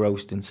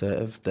engrossed in sort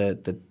of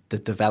the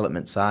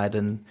development side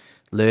and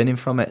learning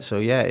from it. So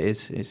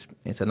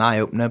it's an eye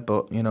opener,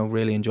 but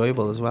really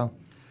enjoyable as well.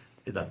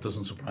 That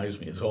doesn't surprise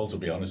me at all, to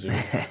be honest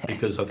with you,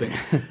 because I think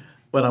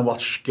when I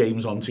watch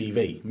games on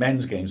TV,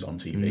 men's games on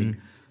TV,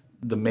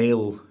 the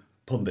male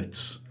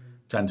pundits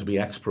tend to be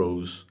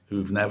ex-pros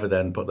who've never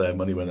then put their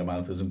money where their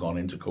mouth is and gone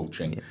into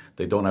coaching. Yeah.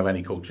 They don't have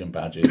any coaching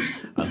badges,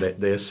 and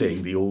they're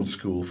saying the old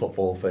school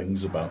football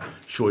things about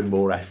showing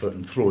more effort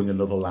and throwing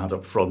another lad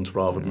up front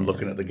rather than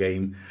looking at the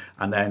game.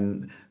 And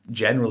then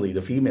generally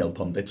the female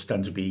pundits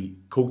tend to be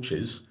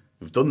coaches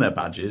who've done their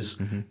badges,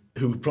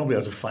 who probably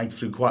have to fight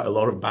through quite a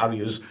lot of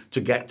barriers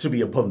to get to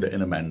be a pundit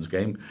in a men's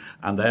game,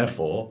 and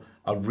therefore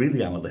are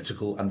really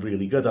analytical and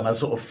really good. And I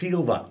sort of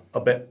feel that a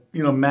bit,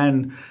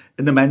 men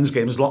in the men's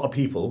game, there's a lot of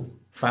people,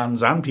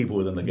 fans and people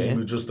within the game,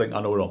 who just think,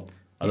 I know it all.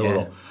 I know it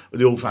all.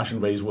 The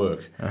old-fashioned ways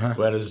work.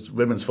 Whereas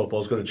women's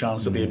football's got a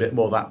chance to be a bit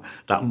more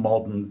that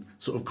modern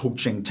sort of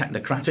coaching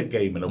technocratic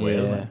game in a way,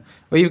 isn't it?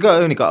 Well, you've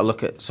only got to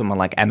look at someone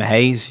like Emma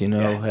Hayes.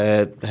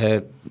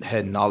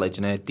 Her knowledge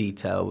and her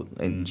detail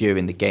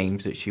during the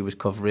games that she was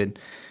covering,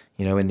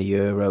 in the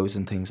Euros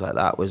and things like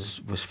that was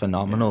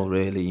phenomenal,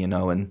 really.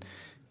 And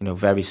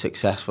very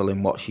successful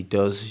in what she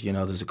does.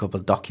 There's a couple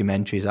of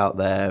documentaries out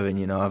there,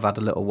 and I've had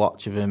a little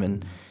watch of them,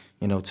 and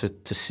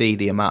to see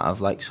the amount of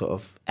sort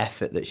of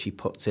effort that she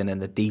puts in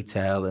and the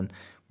detail and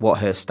what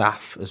her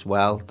staff as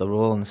well, they're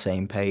all on the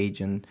same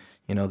page, and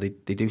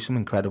they do some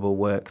incredible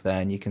work there,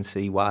 and you can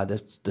see why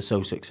they're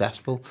so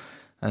successful,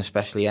 and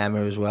especially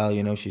Emma as well.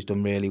 She's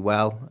done really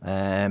well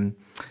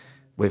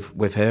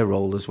with her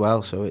role as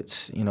well. So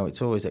it's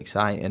it's always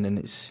exciting, and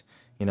it's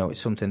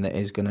something that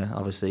is going to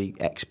obviously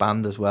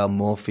expand as well.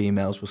 More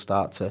females will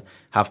start to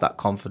have that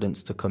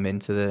confidence to come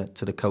into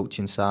the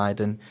coaching side,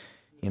 and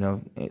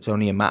it's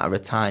only a matter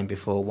of time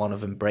before one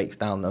of them breaks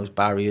down those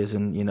barriers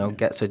and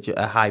gets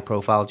a high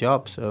profile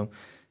job. So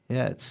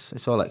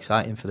it's all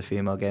exciting for the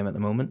female game at the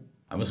moment.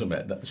 I must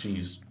admit that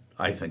she's,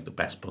 I think, the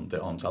best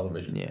pundit on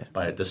television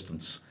by a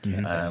distance.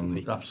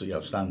 Absolutely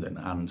outstanding,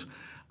 and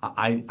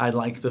I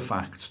like the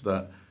fact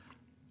that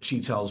she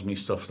tells me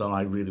stuff that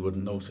I really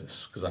wouldn't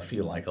notice, because I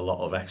feel like a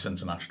lot of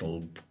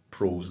ex-international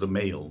pros, the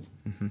male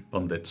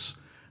pundits,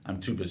 I'm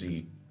too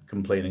busy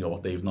complaining of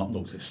what they've not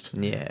noticed.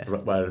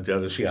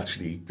 Whereas she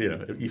actually,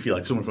 you feel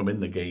like someone from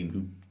in the game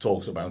who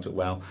talks about it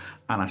well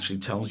and actually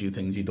tells you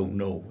things you don't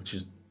know, which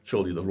is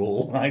surely the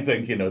role. I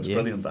think, it's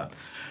brilliant that.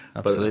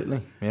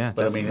 Absolutely, but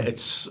definitely. I mean,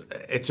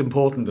 it's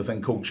important to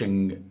think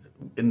coaching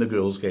in the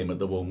girls' game at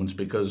the moment,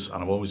 because,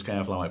 and I'm always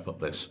careful how I put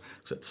this,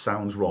 because it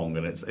sounds wrong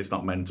and it's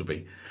not meant to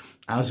be.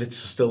 As it's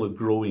still a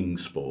growing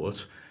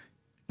sport,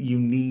 you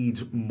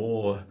need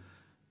more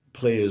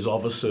players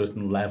of a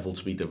certain level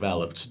to be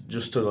developed,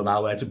 just to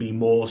allow there to be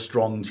more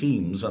strong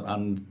teams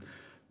and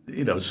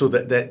so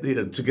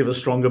that to give a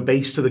stronger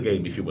base to the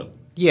game, if you will.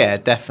 Yeah,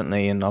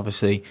 definitely, and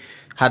obviously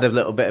had a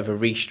little bit of a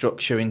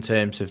restructure in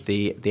terms of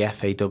the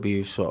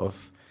FAW sort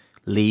of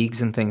leagues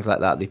and things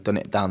like that. They've done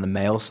it down the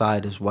male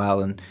side as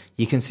well, and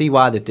you can see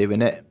why they're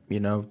doing it.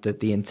 That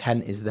the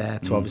intent is there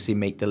to obviously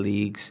make the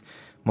leagues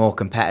more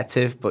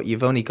competitive, but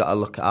you've only got to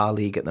look at our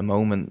league at the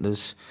moment.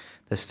 There's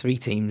there's 3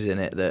 teams in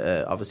it that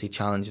are obviously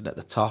challenging at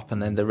the top,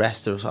 and then the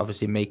rest are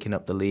obviously making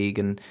up the league.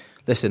 And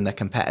listen, they're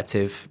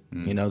competitive.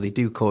 You know, they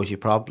do cause you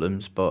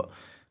problems, but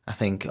I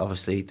think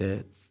obviously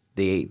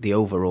the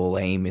overall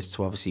aim is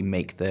to obviously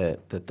make the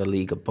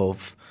league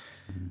above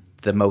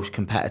the most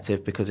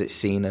competitive, because it's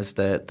seen as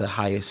the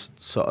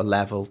highest sort of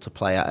level to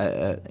play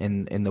at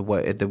in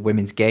the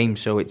women's game.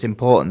 So it's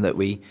important that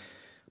we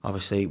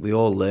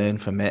all learn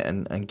from it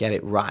and get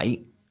it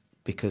right,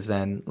 because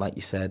then, like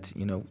you said,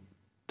 you know,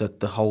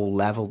 the whole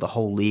level, the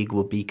whole league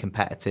will be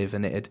competitive,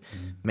 and it'd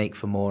make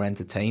for more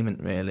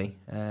entertainment, really.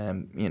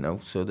 You know,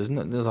 so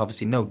there's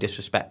obviously no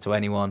disrespect to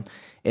anyone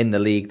in the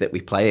league that we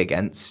play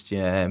against,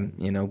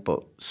 you know,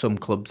 but some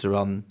clubs are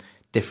on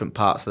different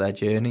parts of their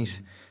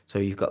journeys. So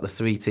you've got the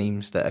 3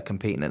 teams that are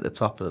competing at the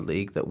top of the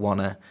league that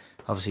want to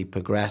obviously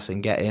progress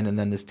and get in, and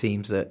then there's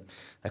teams that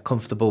are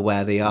comfortable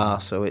where they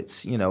are. So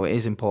it's, you know, it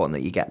is important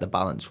that you get the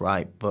balance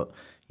right, but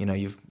you know,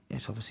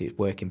 it's obviously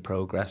work in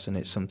progress, and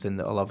it's something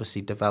that will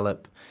obviously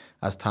develop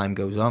as time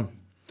goes on.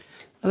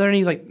 Are there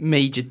any like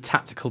major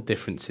tactical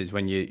differences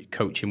when you're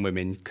coaching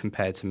women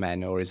compared to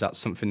men, or is that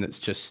something that's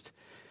just,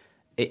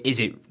 is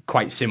it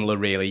quite similar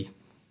really?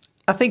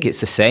 I think it's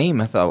the same.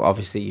 I thought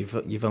obviously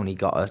you've only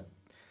got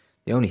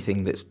the only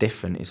thing that's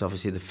different is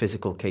obviously the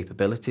physical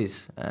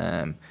capabilities.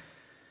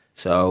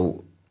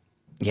 So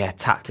yeah,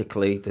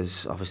 tactically,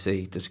 there's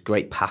a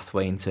great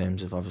pathway in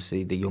terms of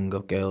obviously the younger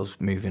girls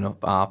moving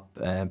up our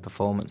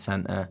performance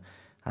centre,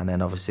 and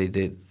then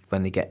obviously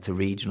when they get to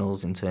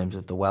regionals in terms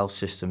of the Welsh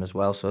system as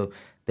well. So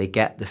they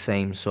get the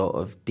same sort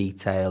of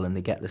detail and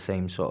they get the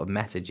same sort of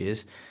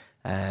messages.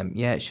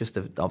 Yeah, it's just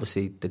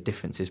obviously the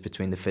differences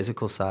between the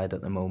physical side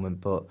at the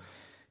moment, but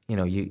you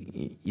know,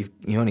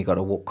 you only got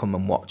to come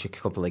and watch a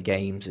couple of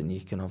games, and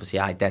you can obviously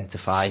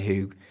identify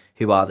who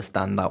are the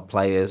standout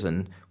players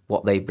and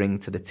what they bring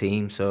to the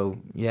team.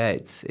 So yeah,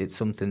 it's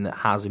something that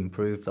has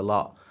improved a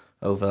lot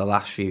over the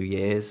last few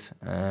years.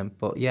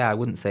 But yeah, I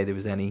wouldn't say there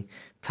was any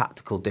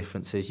tactical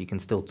differences. You can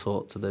still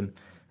talk to them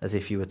as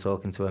if you were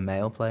talking to a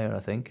male player, I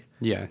think.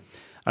 Yeah,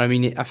 I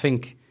mean, I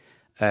think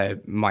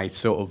my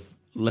sort of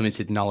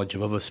limited knowledge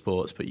of other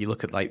sports, but you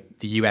look at like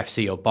the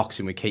UFC or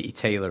boxing with Katie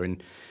Taylor,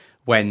 and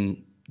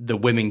when the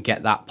women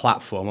get that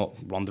platform,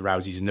 Ronda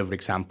Rousey's another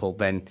example,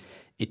 then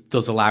it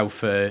does allow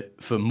for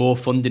more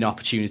funding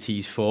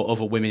opportunities for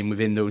other women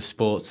within those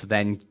sports to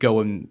then go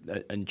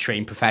and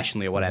train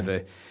professionally or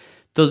whatever.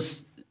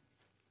 Does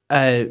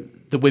the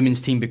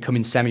women's team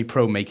becoming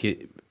semi-pro make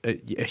it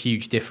a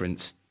huge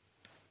difference?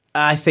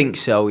 I think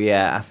so,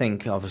 yeah. I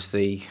think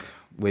obviously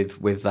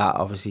with that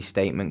obviously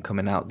statement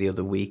coming out the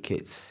other week,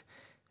 it's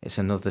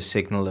another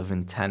signal of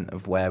intent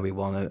of where we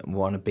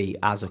want to be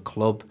as a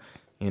club.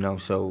 You know,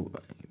 so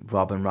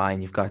Rob and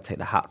Ryan, you've got to take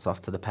the hats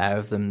off to the pair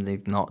of them.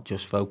 They've not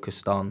just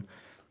focused on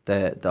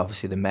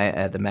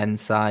the men's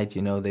side.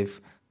 You know,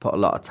 they've put a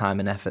lot of time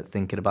and effort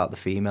thinking about the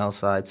female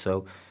side.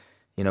 So,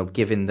 you know,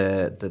 giving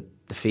the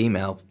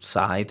female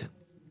side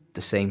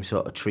the same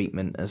sort of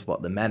treatment as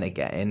what the men are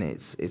getting,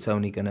 it's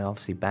only going to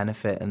obviously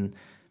benefit and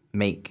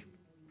make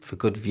for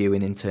good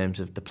viewing in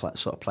terms of the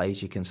sort of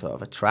players you can sort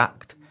of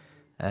attract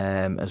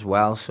as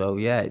well. So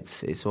yeah,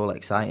 it's all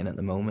exciting at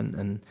the moment,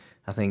 and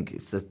I think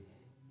it's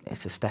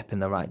a step in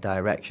the right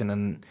direction.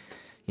 And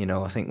you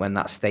know, I think when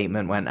that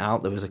statement went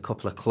out, there was a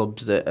couple of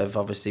clubs that have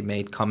obviously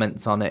made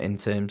comments on it in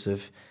terms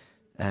of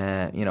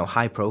you know,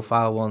 high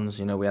profile ones.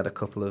 You know, we had a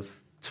couple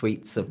of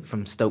tweets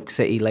from Stoke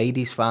City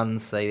ladies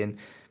fans saying,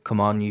 come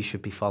on, you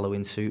should be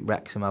following suit,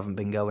 Wrexham haven't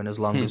been going as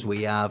long as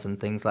we have, and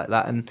things like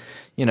that. And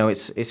you know,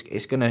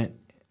 it's gonna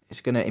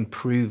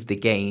improve the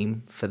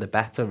game for the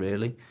better,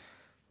 really.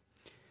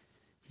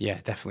 Yeah,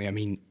 definitely. I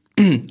mean,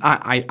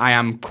 I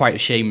am quite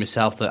ashamed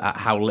myself at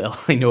how little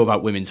I know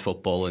about women's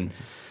football,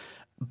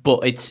 but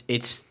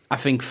it's I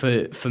think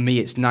for me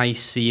it's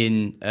nice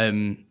seeing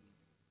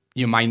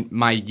you know,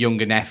 my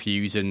younger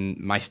nephews and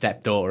my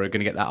stepdaughter are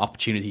going to get that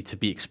opportunity to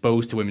be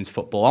exposed to women's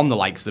football on the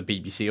likes of the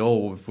BBC,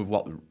 or with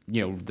what,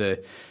 you know,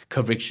 the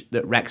coverage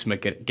that Wrexham are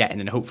getting,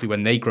 and hopefully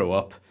when they grow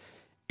up,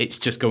 it's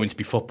just going to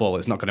be football.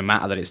 It's not going to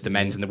matter that it's the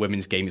men's and the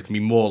women's game. It's going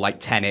to be more like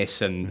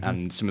tennis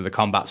and some of the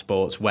combat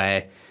sports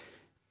where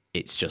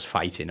it's just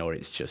fighting, or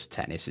it's just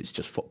tennis, it's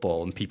just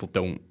football, and people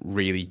don't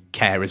really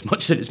care as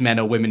much that it's men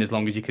or women, as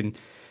long as you can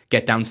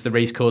get down to the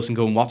racecourse and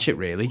go and watch it,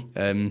 really.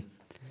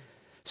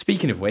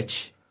 Speaking of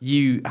which,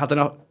 you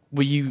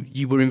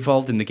were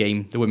involved in the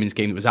game, the women's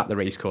game that was at the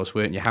racecourse,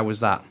 weren't you? How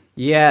was that?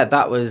 Yeah,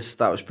 that was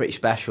pretty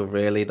special,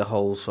 really. The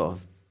whole sort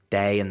of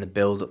day and the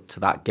build up to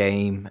that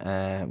game.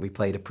 We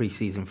played a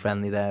pre-season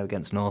friendly there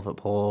against Northup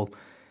Hall.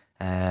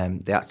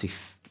 They actually,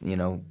 you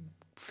know,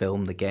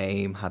 filmed the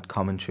game, had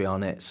commentary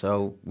on it,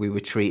 so we were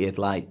treated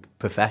like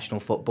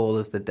professional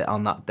footballers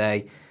on that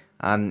day.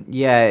 And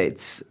yeah,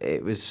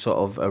 it was sort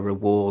of a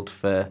reward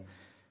for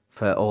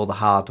all the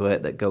hard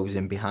work that goes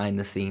in behind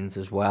the scenes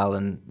as well.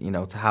 And you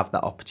know, to have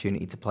that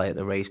opportunity to play at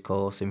the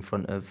racecourse in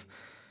front of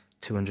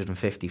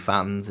 250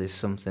 fans is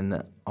something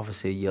that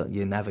obviously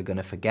you're never going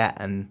to forget.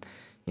 And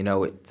you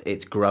know,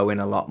 it's growing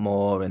a lot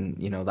more, and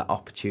you know that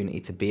opportunity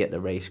to be at the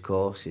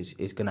racecourse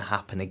is going to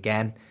happen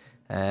again.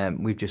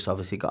 We've just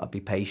obviously got to be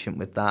patient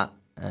with that.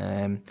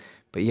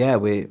 But yeah,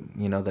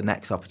 you know, the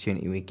next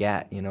opportunity we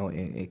get, you know,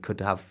 it could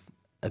have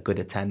a good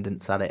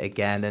attendance at it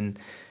again, and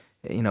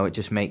you know, it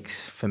just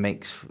makes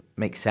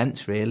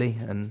sense really.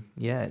 And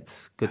yeah,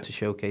 it's good to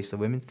showcase the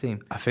women's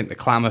team. I think the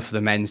clamour for the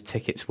men's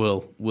tickets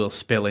will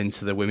spill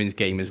into the women's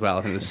game as well.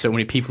 I think there's so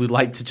many people who'd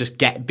like to just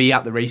be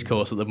at the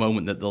racecourse at the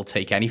moment that they'll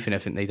take anything. I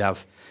think they'd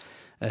have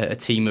a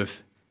team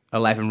of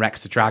 11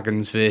 Wrexham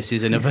Dragons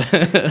versus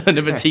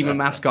another team of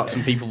mascots,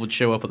 and people would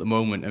show up at the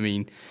moment. I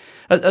mean,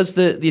 as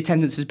the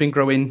attendance has been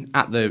growing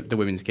at the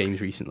women's games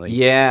recently.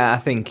 Yeah,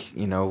 I think,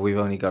 you know, we've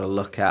only got to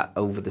look at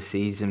over the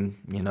season,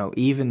 you know,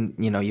 even,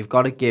 you know, you've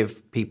got to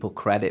give people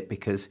credit,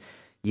 because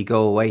you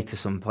go away to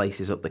some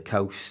places up the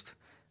coast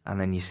and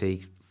then you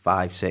see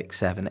 5, 6,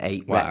 7,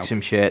 8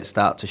 Wrexham shirts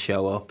start to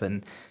show up,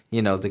 and,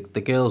 you know,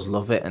 the girls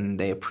love it and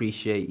they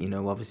appreciate, you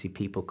know, obviously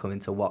people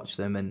coming to watch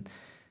them. And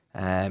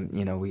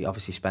you know, we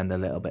obviously spend a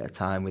little bit of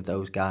time with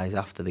those guys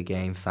after the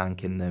game,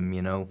 thanking them.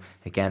 You know,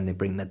 again, they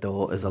bring their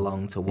daughters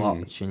along to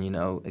watch, and you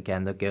know,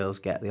 again, the girls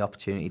get the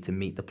opportunity to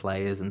meet the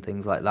players and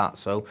things like that.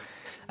 So,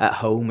 at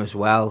home as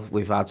well,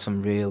 we've had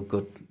some real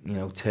good, you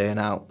know,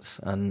 turnouts,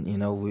 and you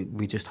know,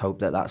 we just hope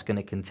that that's going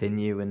to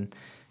continue, and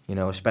you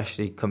know,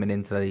 especially coming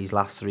into these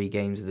last 3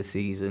 games of the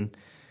season,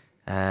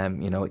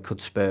 you know, it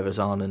could spur us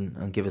on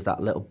and give us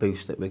that little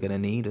boost that we're going to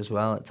need as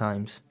well at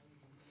times.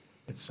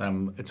 It's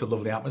a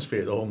lovely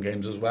atmosphere at the home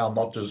games as well,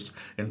 not just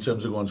in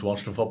terms of going to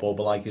watch the football,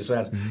 but like you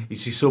said, you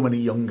see so many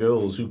young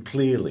girls who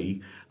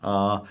clearly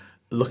are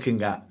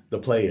looking at the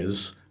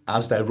players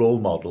as their role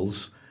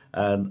models.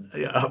 And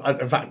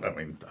in fact, I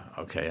mean,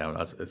 okay,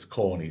 it's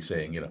corny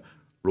saying, you know,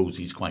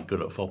 Rosie's quite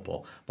good at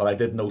football, but I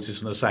did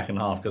notice in the second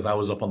half, because I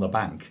was up on the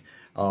bank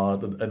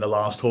in the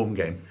last home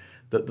game,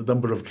 that the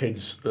number of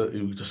kids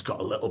who just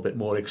got a little bit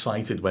more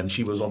excited when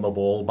she was on the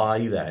ball by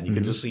there, and you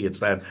could just see it's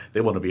there.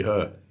 They want to be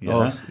her. You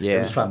know? Yeah.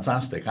 It was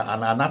fantastic,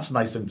 and that's a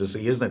nice thing to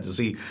see, isn't it? To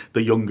see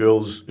the young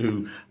girls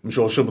who, I'm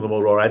sure some of them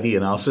are already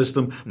in our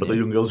system, but the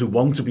young girls who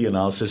want to be in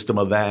our system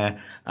are there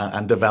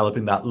and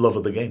developing that love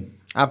of the game.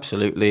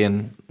 Absolutely,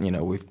 and you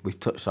know, we've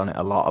touched on it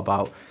a lot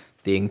about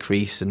the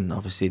increase and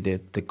obviously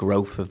the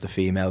growth of the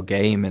female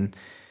game, and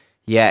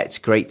yeah, it's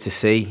great to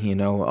see. You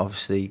know,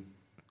 obviously,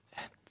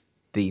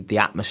 the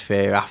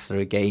atmosphere after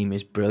a game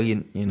is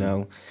brilliant. You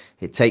know,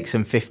 it takes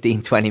them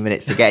 15-20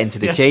 minutes to get into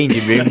the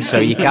changing room, so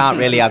you can't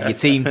really have your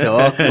team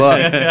talk.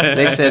 But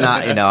listen,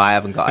 I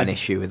haven't got an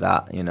issue with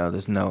that. You know,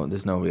 there's no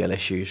real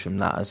issues from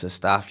that as a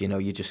staff. You know,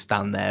 you just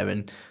stand there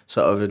and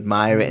sort of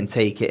admire it and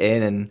take it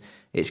in, and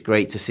it's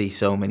great to see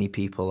so many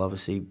people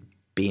obviously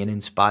being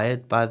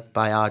inspired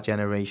by our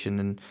generation.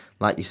 And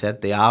like you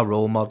said, they are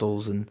role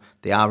models and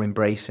they are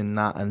embracing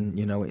that, and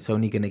you know, it's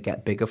only going to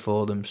get bigger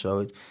for them. So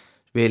it's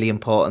really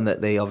important that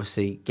they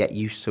obviously get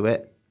used to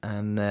it.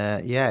 And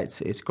yeah,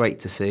 it's great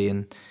to see,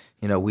 and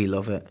you know, we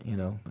love it. You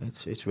know,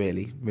 it's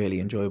really, really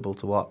enjoyable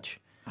to watch.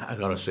 I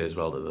gotta say as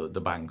well that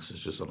the Banks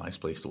is just a nice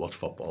place to watch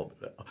football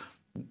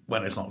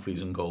when it's not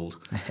freezing cold.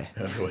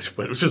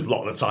 But it was just a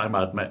lot of the time,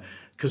 I admit,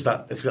 because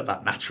it's got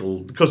that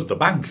natural, because of the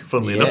bank,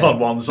 funnily enough, on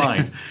one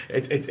side,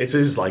 it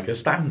is like a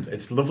stand.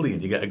 It's lovely,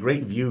 and you get a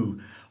great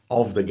view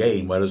of the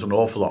game, whereas an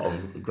awful lot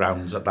of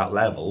grounds at that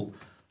level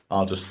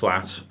are just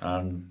flat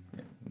and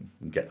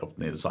get up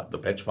near the side of the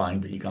pitch fine,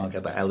 but you can't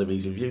get that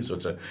elevated view.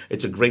 So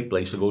it's a great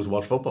place to go to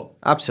watch football.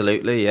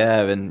 Absolutely,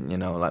 yeah. And you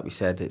know, like we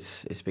said,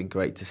 it's been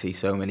great to see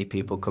so many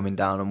people coming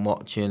down and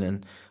watching,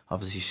 and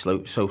obviously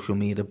social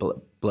media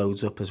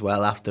blows up as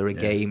well after a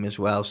game as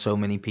well. So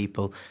many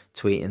people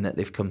tweeting that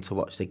they've come to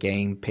watch the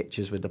game,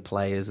 pictures with the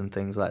players and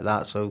things like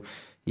that. So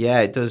yeah,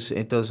 it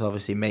does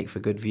obviously make for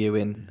good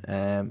viewing,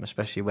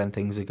 especially when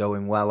things are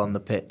going well on the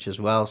pitch as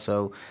well.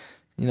 So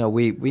you know,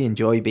 we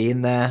enjoy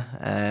being there.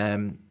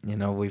 You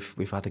know,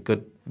 we've had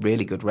a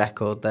really good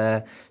record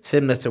there.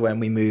 Similar to when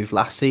we moved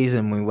last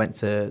season, we went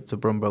to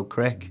Brumbrough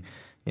Crick.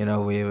 You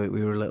know, we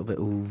were a little bit,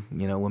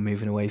 you know, we're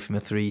moving away from a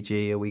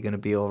 3G. Are we going to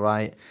be all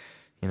right?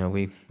 You know,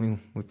 we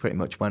pretty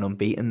much went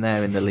unbeaten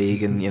there in the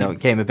league, and you know, it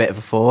became a bit of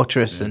a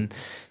fortress. And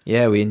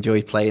yeah, we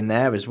enjoyed playing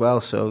there as well.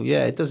 So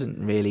yeah, it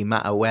doesn't really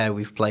matter where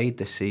we've played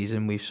this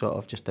season. We've sort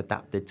of just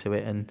adapted to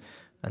it and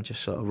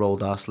just sort of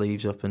rolled our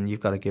sleeves up, and you've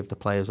got to give the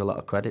players a lot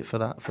of credit for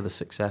that, for the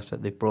success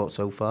that they've brought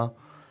so far.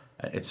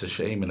 It's a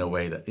shame in a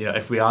way that, you know,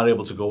 if we are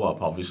able to go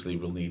up, obviously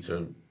we'll need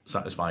to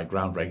satisfy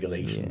ground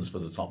regulations for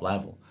the top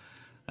level,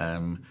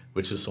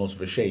 which is sort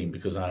of a shame,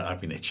 because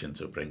I've been itching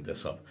to bring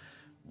this up.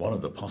 One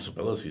of the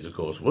possibilities, of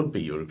course, would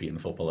be European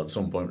football at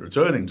some point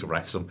returning to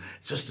Wrexham.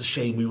 It's just a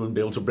shame we wouldn't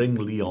be able to bring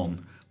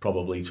Lyon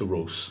probably to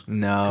Ross.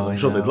 No, I'm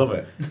sure they'd love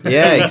it.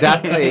 Yeah,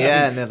 exactly.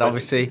 Yeah, and it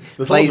obviously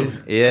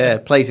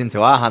plays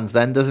into our hands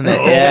then, doesn't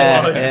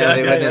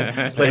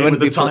it? They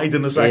wouldn't be Tide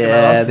in the second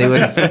half.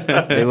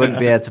 They wouldn't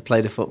be able to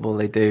play the football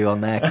they do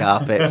on their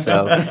carpet.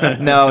 So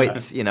no,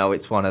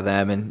 it's one of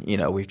them, and you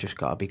know, we've just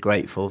got to be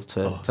grateful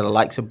to the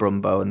likes of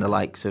Brumbrough and the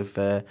likes of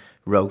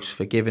Ross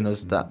for giving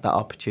us that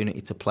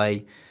opportunity to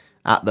play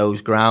at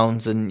those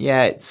grounds. And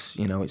yeah, it's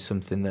it's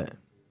something that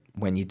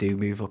when you do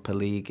move up a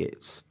league,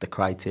 it's the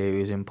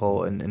criteria is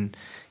important, and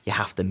you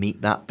have to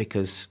meet that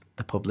because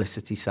the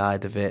publicity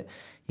side of it.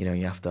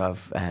 You have to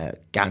have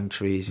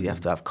gantries, you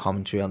have to have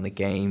commentary on the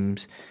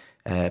games,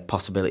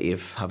 possibility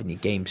of having your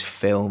games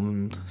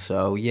filmed.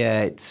 So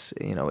yeah, it's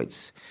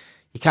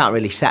you can't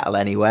really settle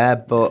anywhere,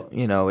 but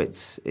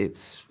it's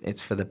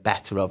for the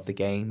better of the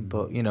game.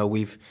 But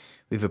we've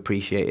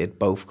appreciated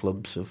both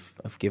clubs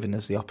have given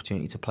us the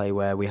opportunity to play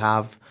where we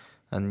have,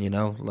 and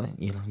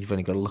you've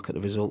only got to look at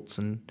the results,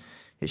 and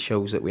it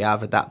shows that we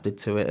have adapted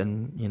to it,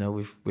 and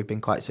we've been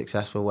quite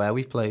successful where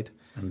we've played.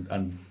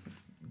 And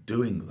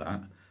doing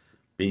that,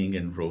 being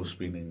in Roast,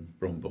 being in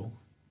Brumbo,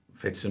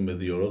 fits in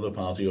with your other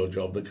part of your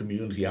job, the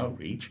community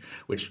outreach,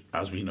 which,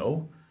 as we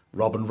know,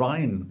 Rob and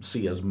Ryan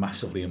see as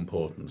massively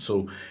important.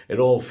 So it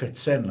all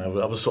fits in. I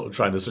was sort of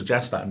trying to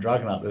suggest that in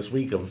Dragonheart this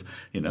week of,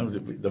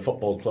 the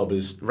football club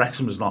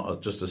Wrexham is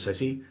not just a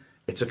city,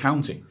 it's a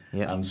county.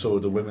 Yeah. And so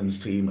the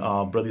women's team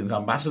are brilliant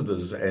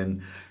ambassadors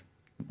in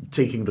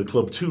taking the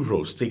club to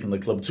Roast, taking the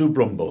club to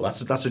Brumbo.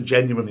 That's a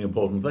genuinely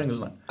important thing,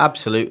 isn't it?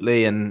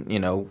 Absolutely, and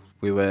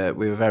we were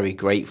very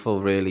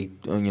grateful, really.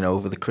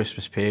 Over the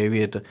Christmas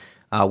period,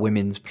 our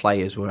women's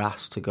players were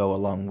asked to go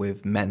along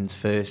with men's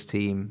first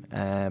team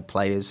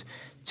players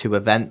to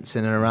events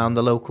in and around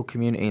the local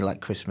community, like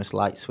Christmas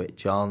light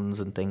switch-ons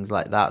and things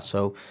like that.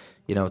 So,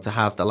 to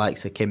have the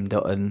likes of Kim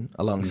Dutton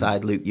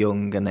alongside Luke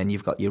Young, and then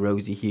you've got your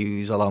Rosie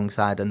Hughes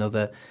alongside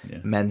another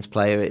men's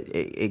player,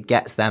 it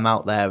gets them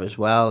out there as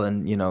well.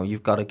 And,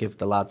 you've got to give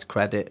the lads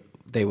credit.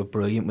 They were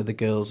brilliant with the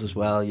girls as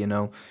well,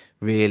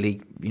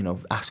 really,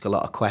 ask a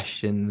lot of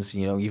questions.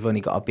 You've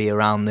only got to be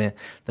around the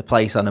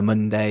place on a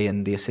Monday,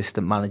 and the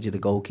assistant manager, the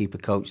goalkeeper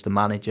coach, the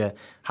manager,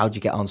 how'd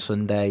you get on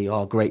Sunday?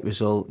 Oh, great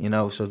result,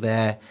 so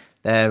they're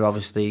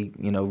obviously,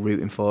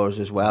 rooting for us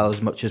as well, as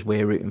much as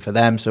we're rooting for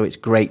them. So it's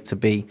great to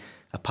be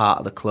a part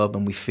of the club,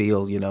 and we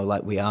feel,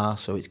 like we are,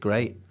 so it's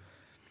great.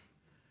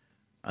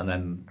 And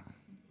then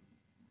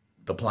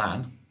the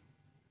plan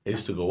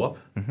is to go up.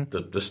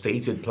 Mm-hmm. The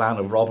stated plan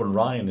of Rob and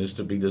Ryan is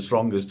to be the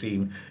strongest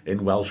team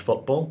in Welsh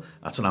football.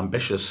 That's an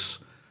ambitious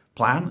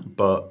plan,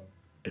 but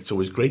it's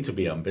always great to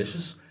be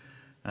ambitious.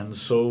 And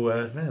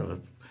so,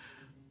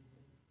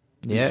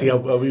 see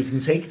how we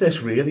can take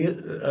this, really,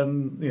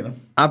 and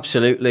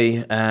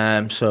Absolutely.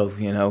 So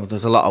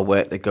there's a lot of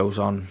work that goes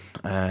on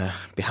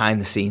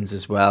behind the scenes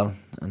as well,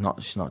 and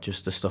it's not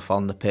just the stuff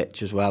on the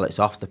pitch as well. It's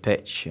off the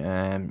pitch.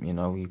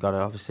 You've got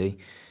to obviously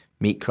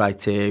meet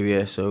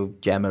criteria. So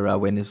Gemma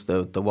Owen is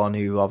the one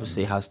who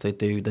obviously has to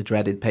do the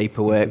dreaded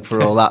paperwork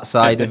for all that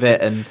side of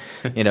it, and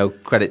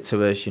credit to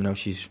her.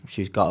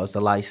 She's got us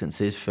the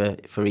licenses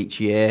for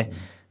each year.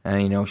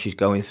 And she's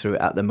going through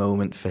it at the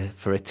moment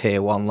for a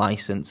tier 1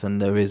 license,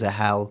 and there is a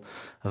hell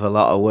of a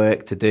lot of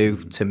work to do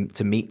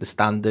to meet the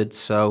standards.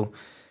 So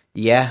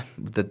yeah,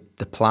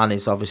 the plan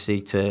is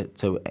obviously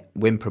to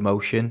win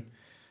promotion,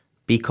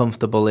 be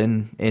comfortable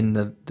in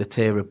the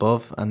tier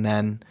above, and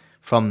then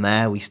from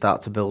there we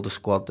start to build a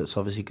squad that's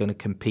obviously going to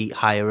compete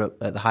higher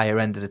up at the higher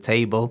end of the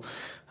table.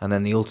 And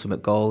then the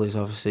ultimate goal is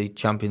obviously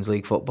Champions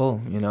League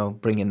football.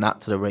 Bringing that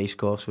to the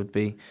racecourse would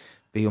be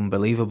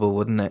unbelievable,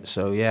 wouldn't it?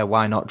 So yeah,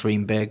 why not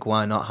dream big?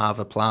 Why not have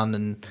a plan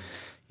and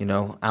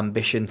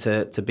ambition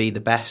to be the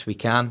best we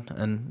can?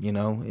 And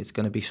it's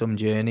going to be some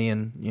journey,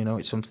 and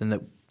it's something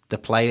that the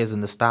players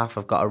and the staff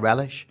have got to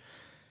relish.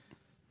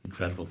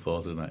 Incredible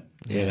thought, isn't it?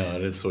 Yeah,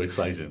 it is so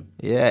exciting.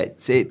 Yeah,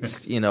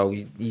 it's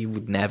you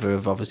would never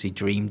have obviously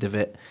dreamed of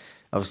it.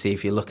 Obviously,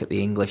 if you look at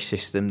the English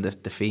system,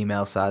 the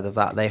female side of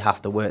that, they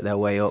have to work their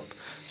way up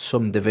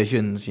some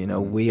divisions.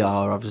 We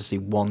are obviously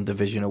one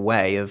division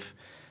away of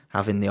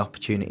having the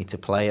opportunity to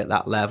play at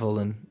that level,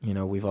 and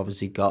we've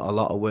obviously got a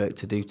lot of work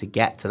to do to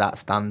get to that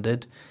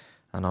standard,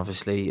 and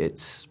obviously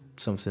it's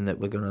something that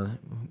we're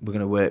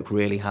gonna work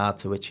really hard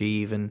to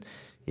achieve. And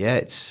yeah,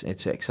 it's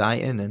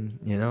exciting, and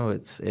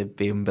it'd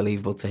be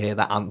unbelievable to hear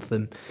that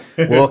anthem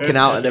walking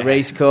out at the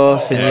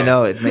racecourse, and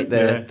it'd make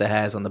the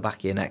hairs on the back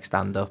of your neck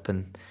stand up.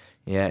 And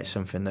yeah, it's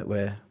something that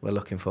we're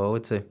looking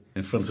forward to.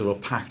 In front of a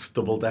packed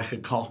double-decker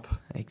Kop.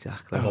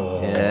 Exactly.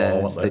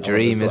 It's the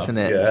dream, isn't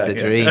it? Yeah, it's the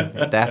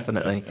dream,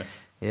 definitely.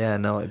 Yeah,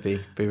 no, it'd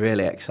be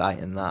really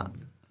exciting, that.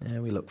 Yeah,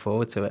 we look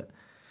forward to it.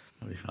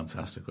 That'd be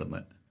fantastic, wouldn't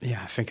it?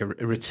 Yeah, I think a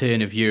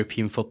return of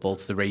European football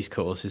to the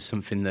racecourse is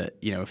something that,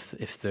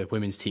 if the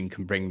women's team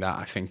can bring that,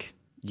 I think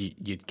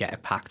you'd get a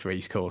packed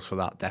racecourse for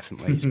that,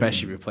 definitely,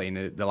 especially if you're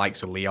playing the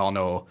likes of Lyon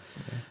or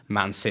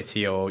Man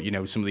City or,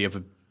 some of the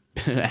other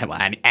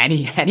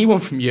anyone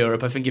from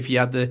Europe. I think if you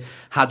had the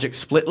Hajduk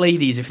Split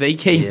ladies, if they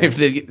came,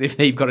 if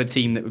they've got a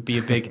team, that would be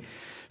a big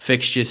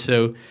fixture.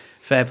 So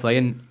fair play.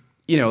 And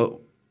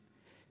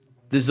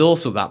there's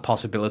also that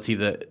possibility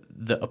that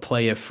a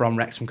player from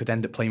Wrexham could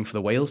end up playing for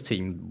the Wales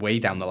team way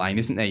down the line,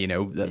 isn't there?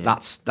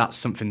 That's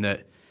something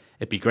that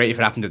it'd be great if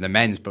it happened in the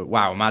men's. But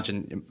wow,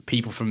 imagine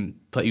people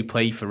who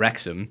play for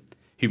Wrexham,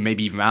 who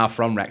maybe even are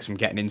from Wrexham,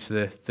 getting into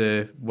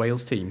the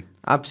Wales team.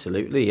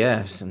 Absolutely,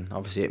 yes. And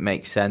obviously it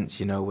makes sense,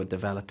 we're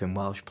developing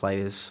Welsh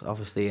players,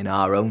 obviously, in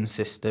our own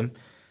system.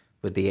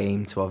 with the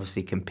aim to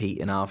obviously compete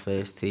in our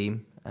first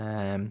team.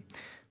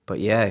 But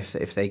yeah,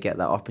 if they get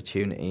that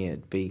opportunity,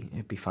 it'd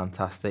be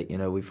fantastic. You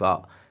know, we've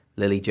got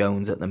Lily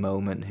Jones at the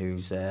moment,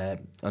 who's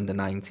under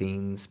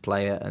 19s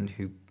player and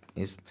who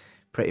is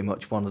pretty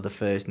much one of the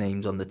first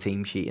names on the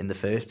team sheet in the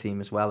first team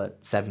as well at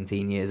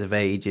 17 years of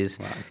age is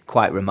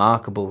quite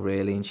remarkable,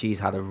 really. And she's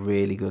had a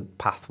really good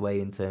pathway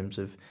in terms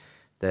of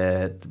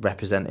the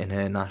representing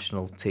her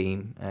national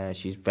team.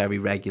 She's very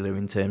regular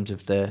in terms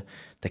of the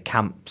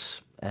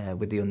camps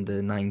with the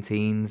under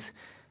 19s,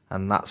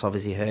 and that's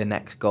obviously her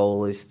next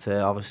goal is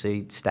to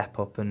obviously step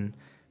up and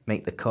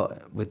make the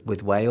cut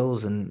with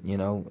Wales. And you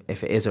know,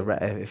 if it is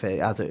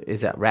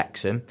is at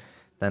Wrexham,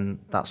 then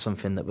that's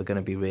something that we're going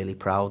to be really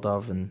proud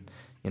of. And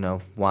you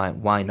know,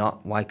 why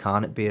not? Why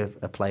can't it be a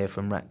player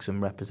from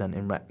Wrexham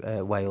representing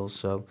Wales?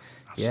 So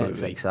yeah,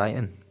 it's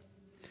exciting.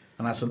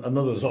 And that's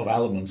another sort of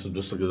element of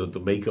just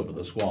the makeup of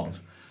the squad.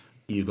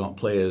 You've got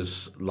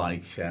players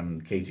like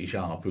Katie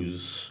Sharp,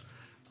 who's,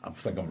 I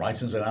think I'm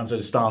right in saying,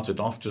 Anza started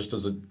off just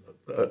as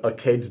a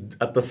kid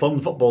at the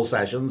fun football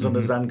sessions and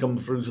has then come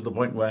through to the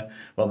point where,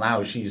 well,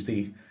 now she's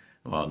I'm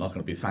not going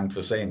to be thanked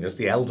for saying this,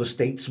 the elder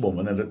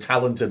stateswoman and a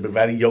talented but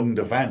very young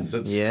defence.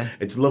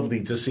 It's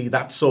lovely to see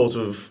that sort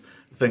of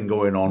thing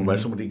going on where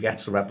somebody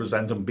gets to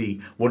represent and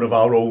be one of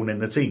our own in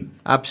the team.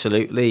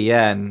 Absolutely,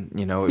 yeah. And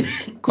you know, it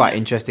was quite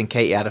interesting.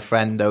 Katie had a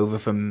friend over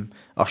from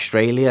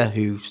Australia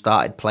who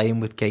started playing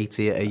with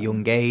Katie at a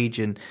young age,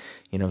 and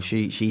you know,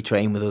 she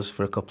trained with us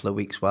for a couple of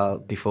weeks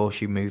before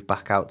she moved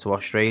back out to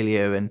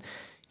Australia. And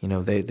you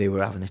know, they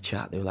were having a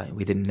chat. They were like,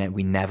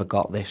 we never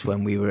got this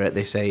when we were at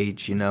this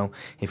age. You know,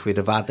 if we'd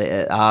have had it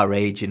at our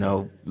age, you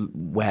know,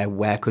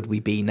 where could we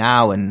be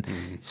now? And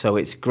so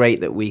it's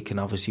great that we can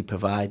obviously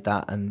provide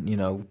that. And you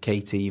know,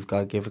 Katie, you've got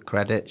to give her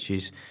credit.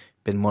 She's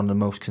been one of the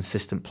most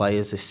consistent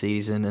players this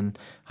season and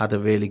had a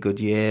really good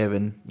year.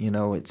 And you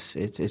know, it's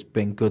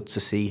been good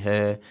to see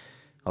her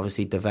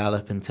obviously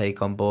develop and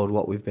take on board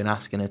what we've been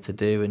asking her to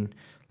do. And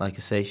like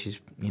I say,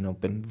 she's, you know,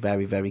 been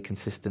very, very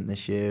consistent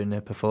this year in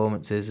her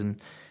performances and,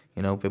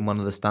 you know, been one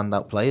of the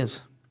standout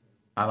players.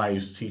 And I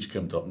used to teach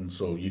Kim Dutton,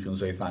 so you can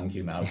say thank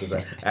you now,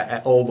 because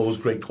all those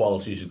great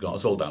qualities she's got,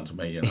 it's all down to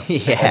me, you know.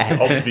 Yeah.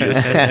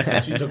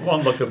 Obviously. She took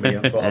one look at me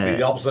and thought, I'll be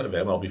the opposite of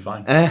him, I'll be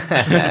fine.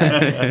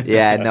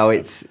 Yeah, no,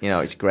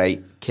 it's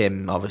great.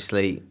 Kim,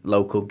 obviously,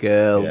 local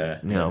girl,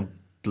 you know,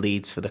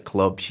 bleeds for the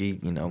club. She,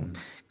 you know,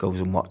 goes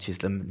and watches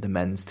the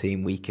men's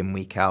team week in,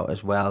 week out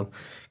as well.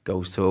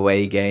 Goes to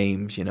away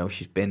games. You know,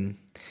 she's been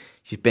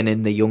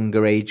in the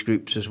younger age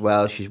groups as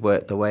well. She's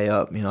worked her way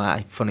up. You know,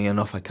 funny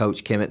enough, I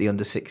coached Kim at the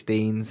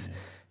under-16s.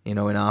 You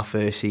know, in our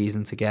first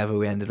season together,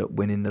 we ended up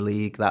winning the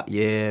league that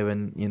year.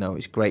 And, you know,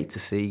 it's great to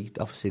see,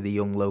 obviously, the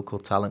young local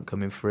talent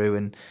coming through.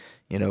 And,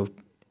 you know,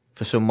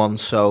 for someone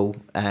so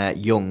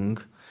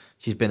young,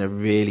 she's been a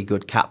really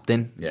good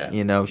captain. Yeah.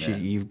 You know,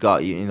 you've got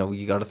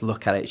to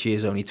look at it. She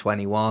is only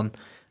 21,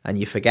 and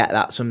you forget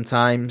that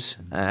sometimes.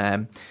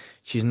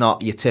 She's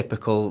not your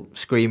typical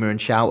screamer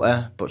and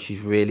shouter, but she's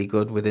really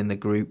good within the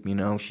group. You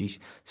know, she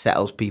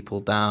settles people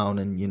down,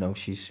 and you know,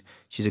 she's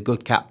a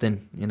good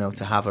captain. You know,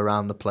 to have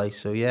around the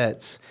place. So yeah,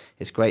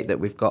 it's great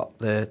that we've got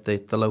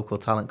the local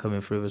talent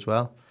coming through as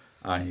well.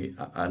 I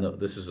know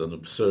this is an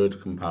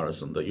absurd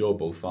comparison that you're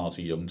both far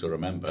too young to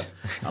remember.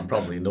 I'm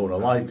probably no one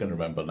alive can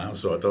remember now,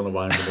 so I don't know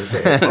why I'm going to say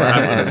it, but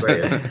I'm going to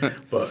say it.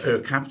 But her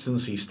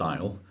captaincy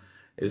style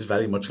is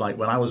very much like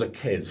when I was a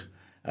kid.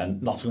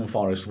 And Nottingham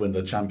Forest win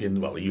the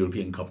the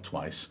European Cup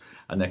twice,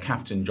 and their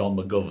captain John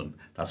McGovern.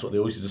 That's what they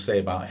always used to say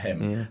about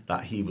him.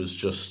 That he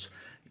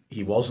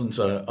wasn't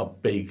a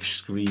big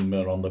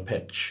screamer on the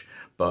pitch,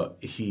 but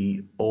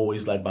he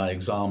always led by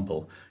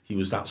example. He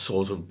was that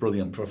sort of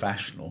brilliant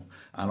professional,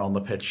 and on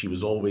the pitch he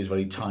was always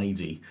very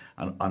tidy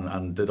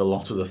and did a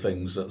lot of the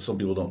things that some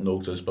people don't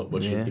notice, but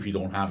which if you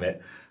don't have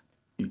it,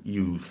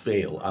 you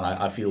fail. And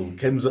I feel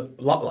Kim's a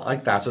lot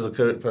like that as a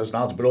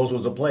personality, but also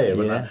as a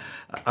player.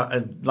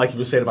 And like you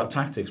were saying about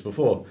tactics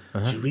before,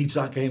 she reads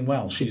that game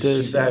well.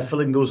 She's there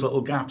filling those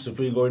little gaps if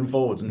we're going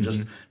forward and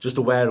just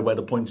aware of where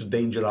the points of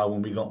danger are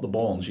when we got the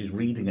ball, and she's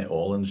reading it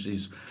all, and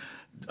she's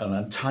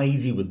and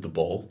tidy with the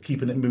ball,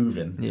 keeping it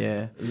moving.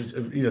 Yeah,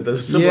 you know,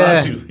 there's some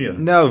you know.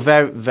 No,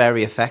 very,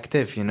 very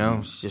effective. You know,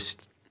 it's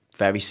just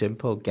very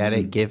simple. Get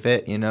it, give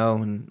it. You know,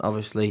 and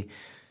obviously,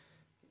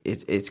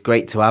 it's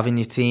great to have in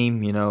your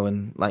team, you know,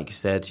 and like you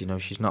said, you know,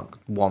 she's not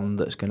one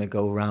that's going to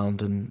go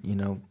around and, you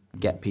know,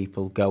 get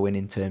people going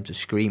in terms of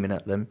screaming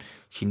at them.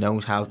 She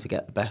knows how to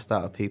get the best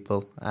out of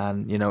people,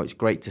 and, you know, it's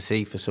great to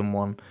see for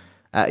someone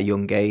at a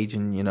young age,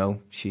 and, you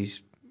know, she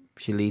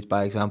leads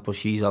by example.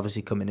 She's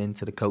obviously coming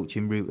into the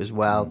coaching route as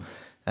well.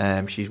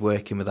 She's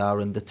working with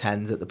our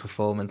under-10s at the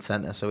Performance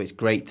Centre, so it's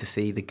great to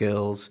see the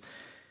girls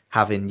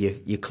having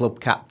your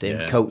club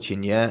captain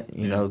coaching you.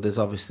 You know, there's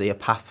obviously a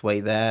pathway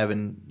there,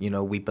 and, you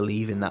know, we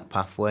believe in that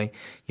pathway.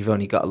 You've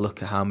only got to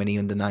look at how many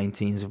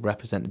under-19s have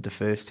represented the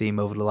first team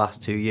over the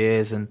last 2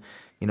 years, and,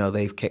 you know,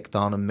 they've kicked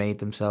on and made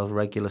themselves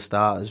regular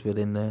starters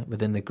within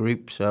the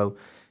group. So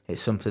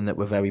it's something that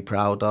we're very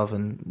proud of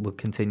and will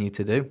continue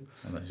to do.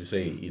 And as you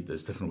say,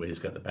 there's different ways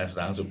to get the best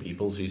out of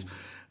people.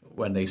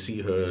 When they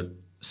see her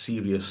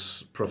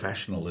serious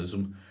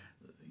professionalism,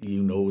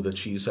 you know that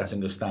she's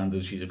setting a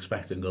standard she's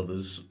expecting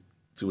others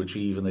to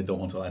achieve, and they don't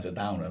want to let her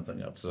down. I think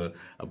that's a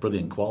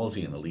brilliant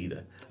quality in a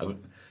leader.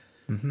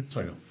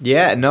 Sorry.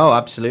 Yeah, no,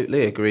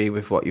 absolutely agree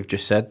with what you've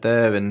just said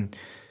there. And,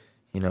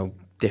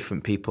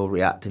 different people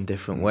react in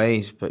different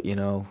ways. But,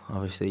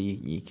 obviously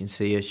you can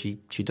see her, she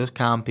does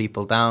calm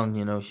people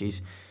down.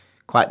 She's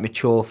quite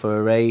mature for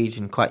her age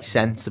and quite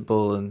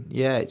sensible. And,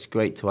 yeah, it's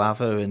great to have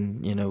her.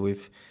 And,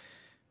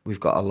 we've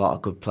got a lot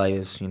of good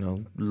players,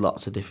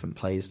 lots of different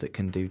players that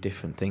can do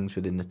different things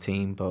within the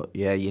team. But,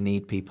 yeah, you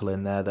need people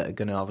in there that are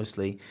going to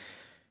obviously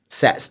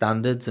set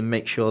standards and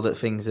make sure that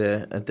things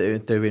are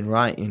doing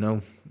right.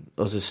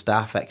 Us as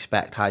staff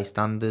expect high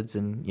standards,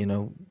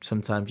 and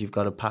sometimes you've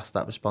got to pass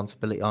that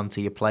responsibility on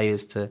to your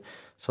players to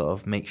sort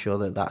of make sure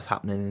that that's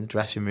happening in the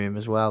dressing room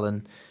as well.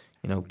 And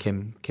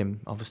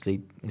Kim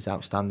obviously is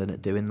outstanding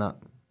at doing that.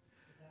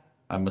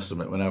 I must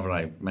admit, whenever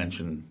I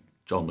mention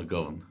John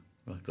McGovern,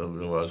 like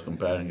who I was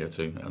comparing it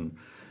to, and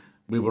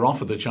we were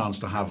offered the chance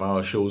to have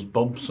our show's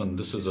bumps, and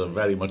this is a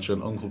very much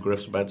an Uncle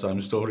Griff's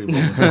bedtime story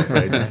moment, I'm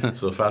afraid.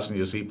 So fasten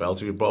your seatbelt.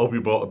 If you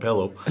brought a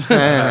pillow.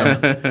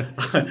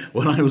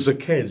 When I was a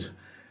kid,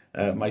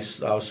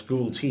 our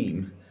school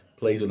team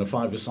played in a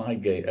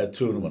five-a-side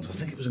tournament. I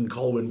think it was in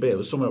Colwyn Bay. It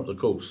was somewhere up the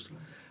coast.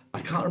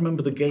 I can't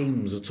remember the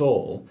games at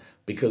all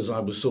because I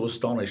was so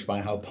astonished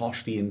by how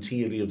posh the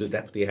interior of the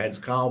deputy head's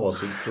car was.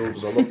 He drove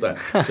us all up there.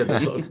 He said the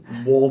sort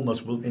of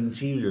walnut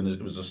interior, and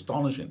it was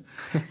astonishing.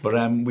 But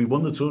we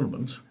won the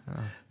tournament.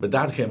 My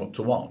dad came up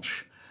to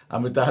watch,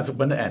 and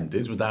when it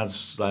ended, my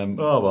dad's oh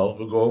well,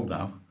 we'll go home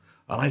now.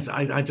 And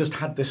I just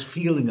had this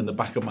feeling in the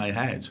back of my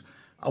head.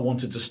 I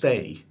wanted to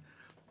stay,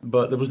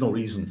 but there was no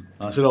reason.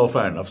 And I said, oh,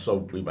 fair enough. So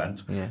we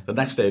went. Yeah. The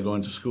next day,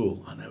 going to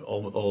school, and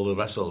all the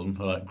rest of them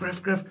were like,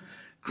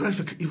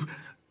 Griff,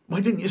 why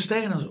didn't you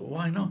stay? And I said,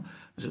 why not?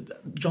 I said,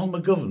 John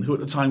McGovern, who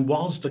at the time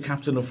was the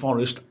captain of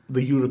Forest,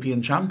 the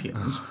European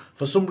champions,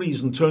 for some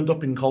reason turned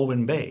up in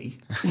Colwyn Bay.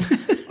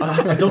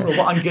 I don't know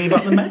what, and gave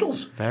out the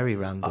medals. Very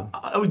random.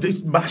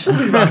 It's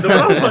massively random.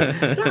 I was like,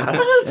 Dad,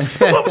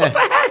 what the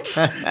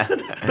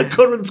heck? The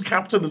current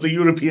captain of the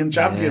European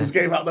champions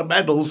gave out the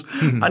medals,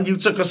 and you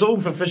took us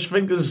home for fish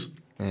fingers.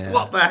 Yeah.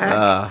 What the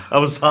heck? I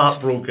was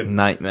heartbroken.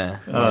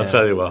 Nightmare. I'll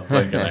tell you what.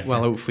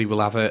 Well, hopefully we'll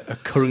have a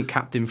current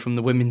captain from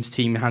the women's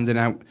team handing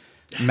out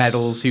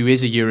medals who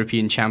is a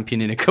European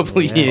champion in a couple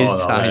of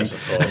years' time.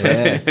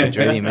 It's a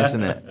dream,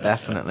 isn't it?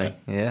 Definitely,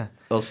 yeah.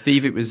 Well,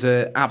 Steve, it was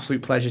an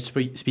absolute pleasure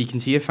speaking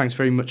to you. Thanks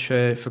very much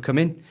for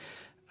coming.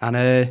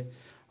 And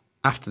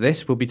after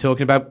this, we'll be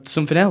talking about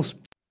something else.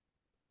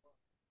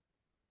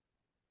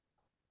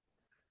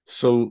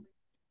 So,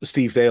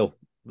 Steve Dale,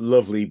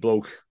 lovely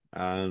bloke.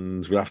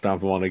 And we'll have to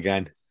have him on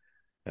again,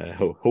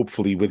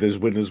 hopefully with his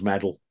winner's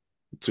medal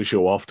to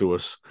show off to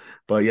us.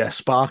 But yeah,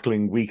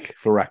 sparkling week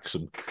for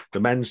Wrexham. The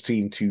men's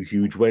team, 2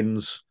 huge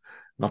wins.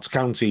 Notts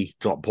County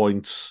dropped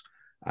points.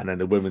 And then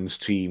the women's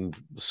team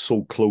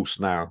so close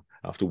now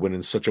after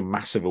winning such a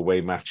massive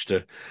away match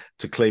to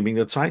claiming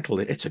the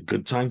title. It's a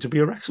good time to be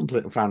a Wrexham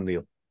fan,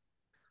 Neil.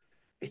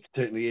 It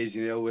certainly is,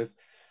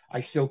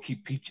 I still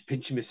keep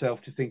pinching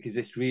myself to think, is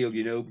this real,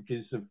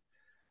 because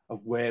of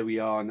where we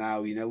are now,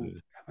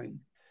 I mean,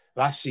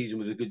 last season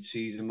was a good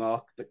season,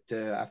 Mark, but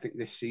I think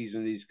this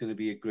season is going to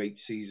be a great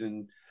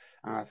season.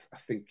 I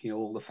think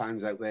all the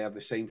fans out there have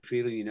the same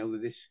feeling.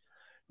 That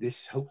this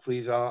hopefully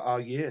is our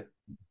year.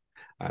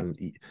 And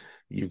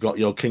you've got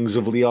your Kings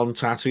of Leon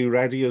tattoo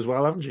ready as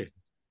well, haven't you?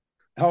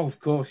 Oh, of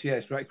course,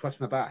 yes, right across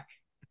my back.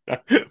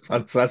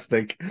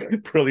 Fantastic.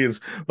 Brilliant.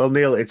 Well,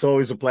 Neil, it's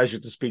always a pleasure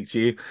to speak to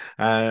you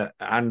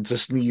and to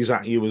sneeze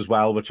at you as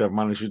well, which I've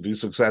managed to do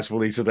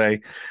successfully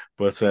today.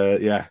 But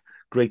yeah,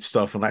 great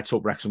stuff. And let's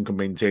hope Wrexham can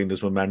maintain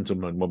this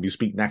momentum. And when we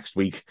speak next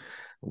week,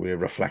 we're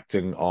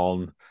reflecting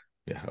on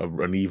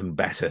an even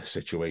better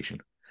situation.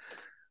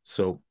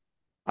 So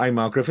I'm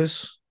Mark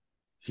Griffiths.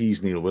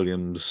 He's Neil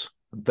Williams.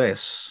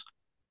 This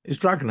is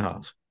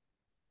Dragonheart.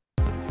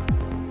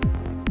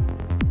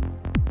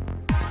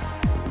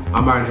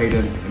 I'm Aaron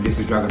Hayden, and this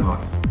is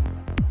Dragonheart.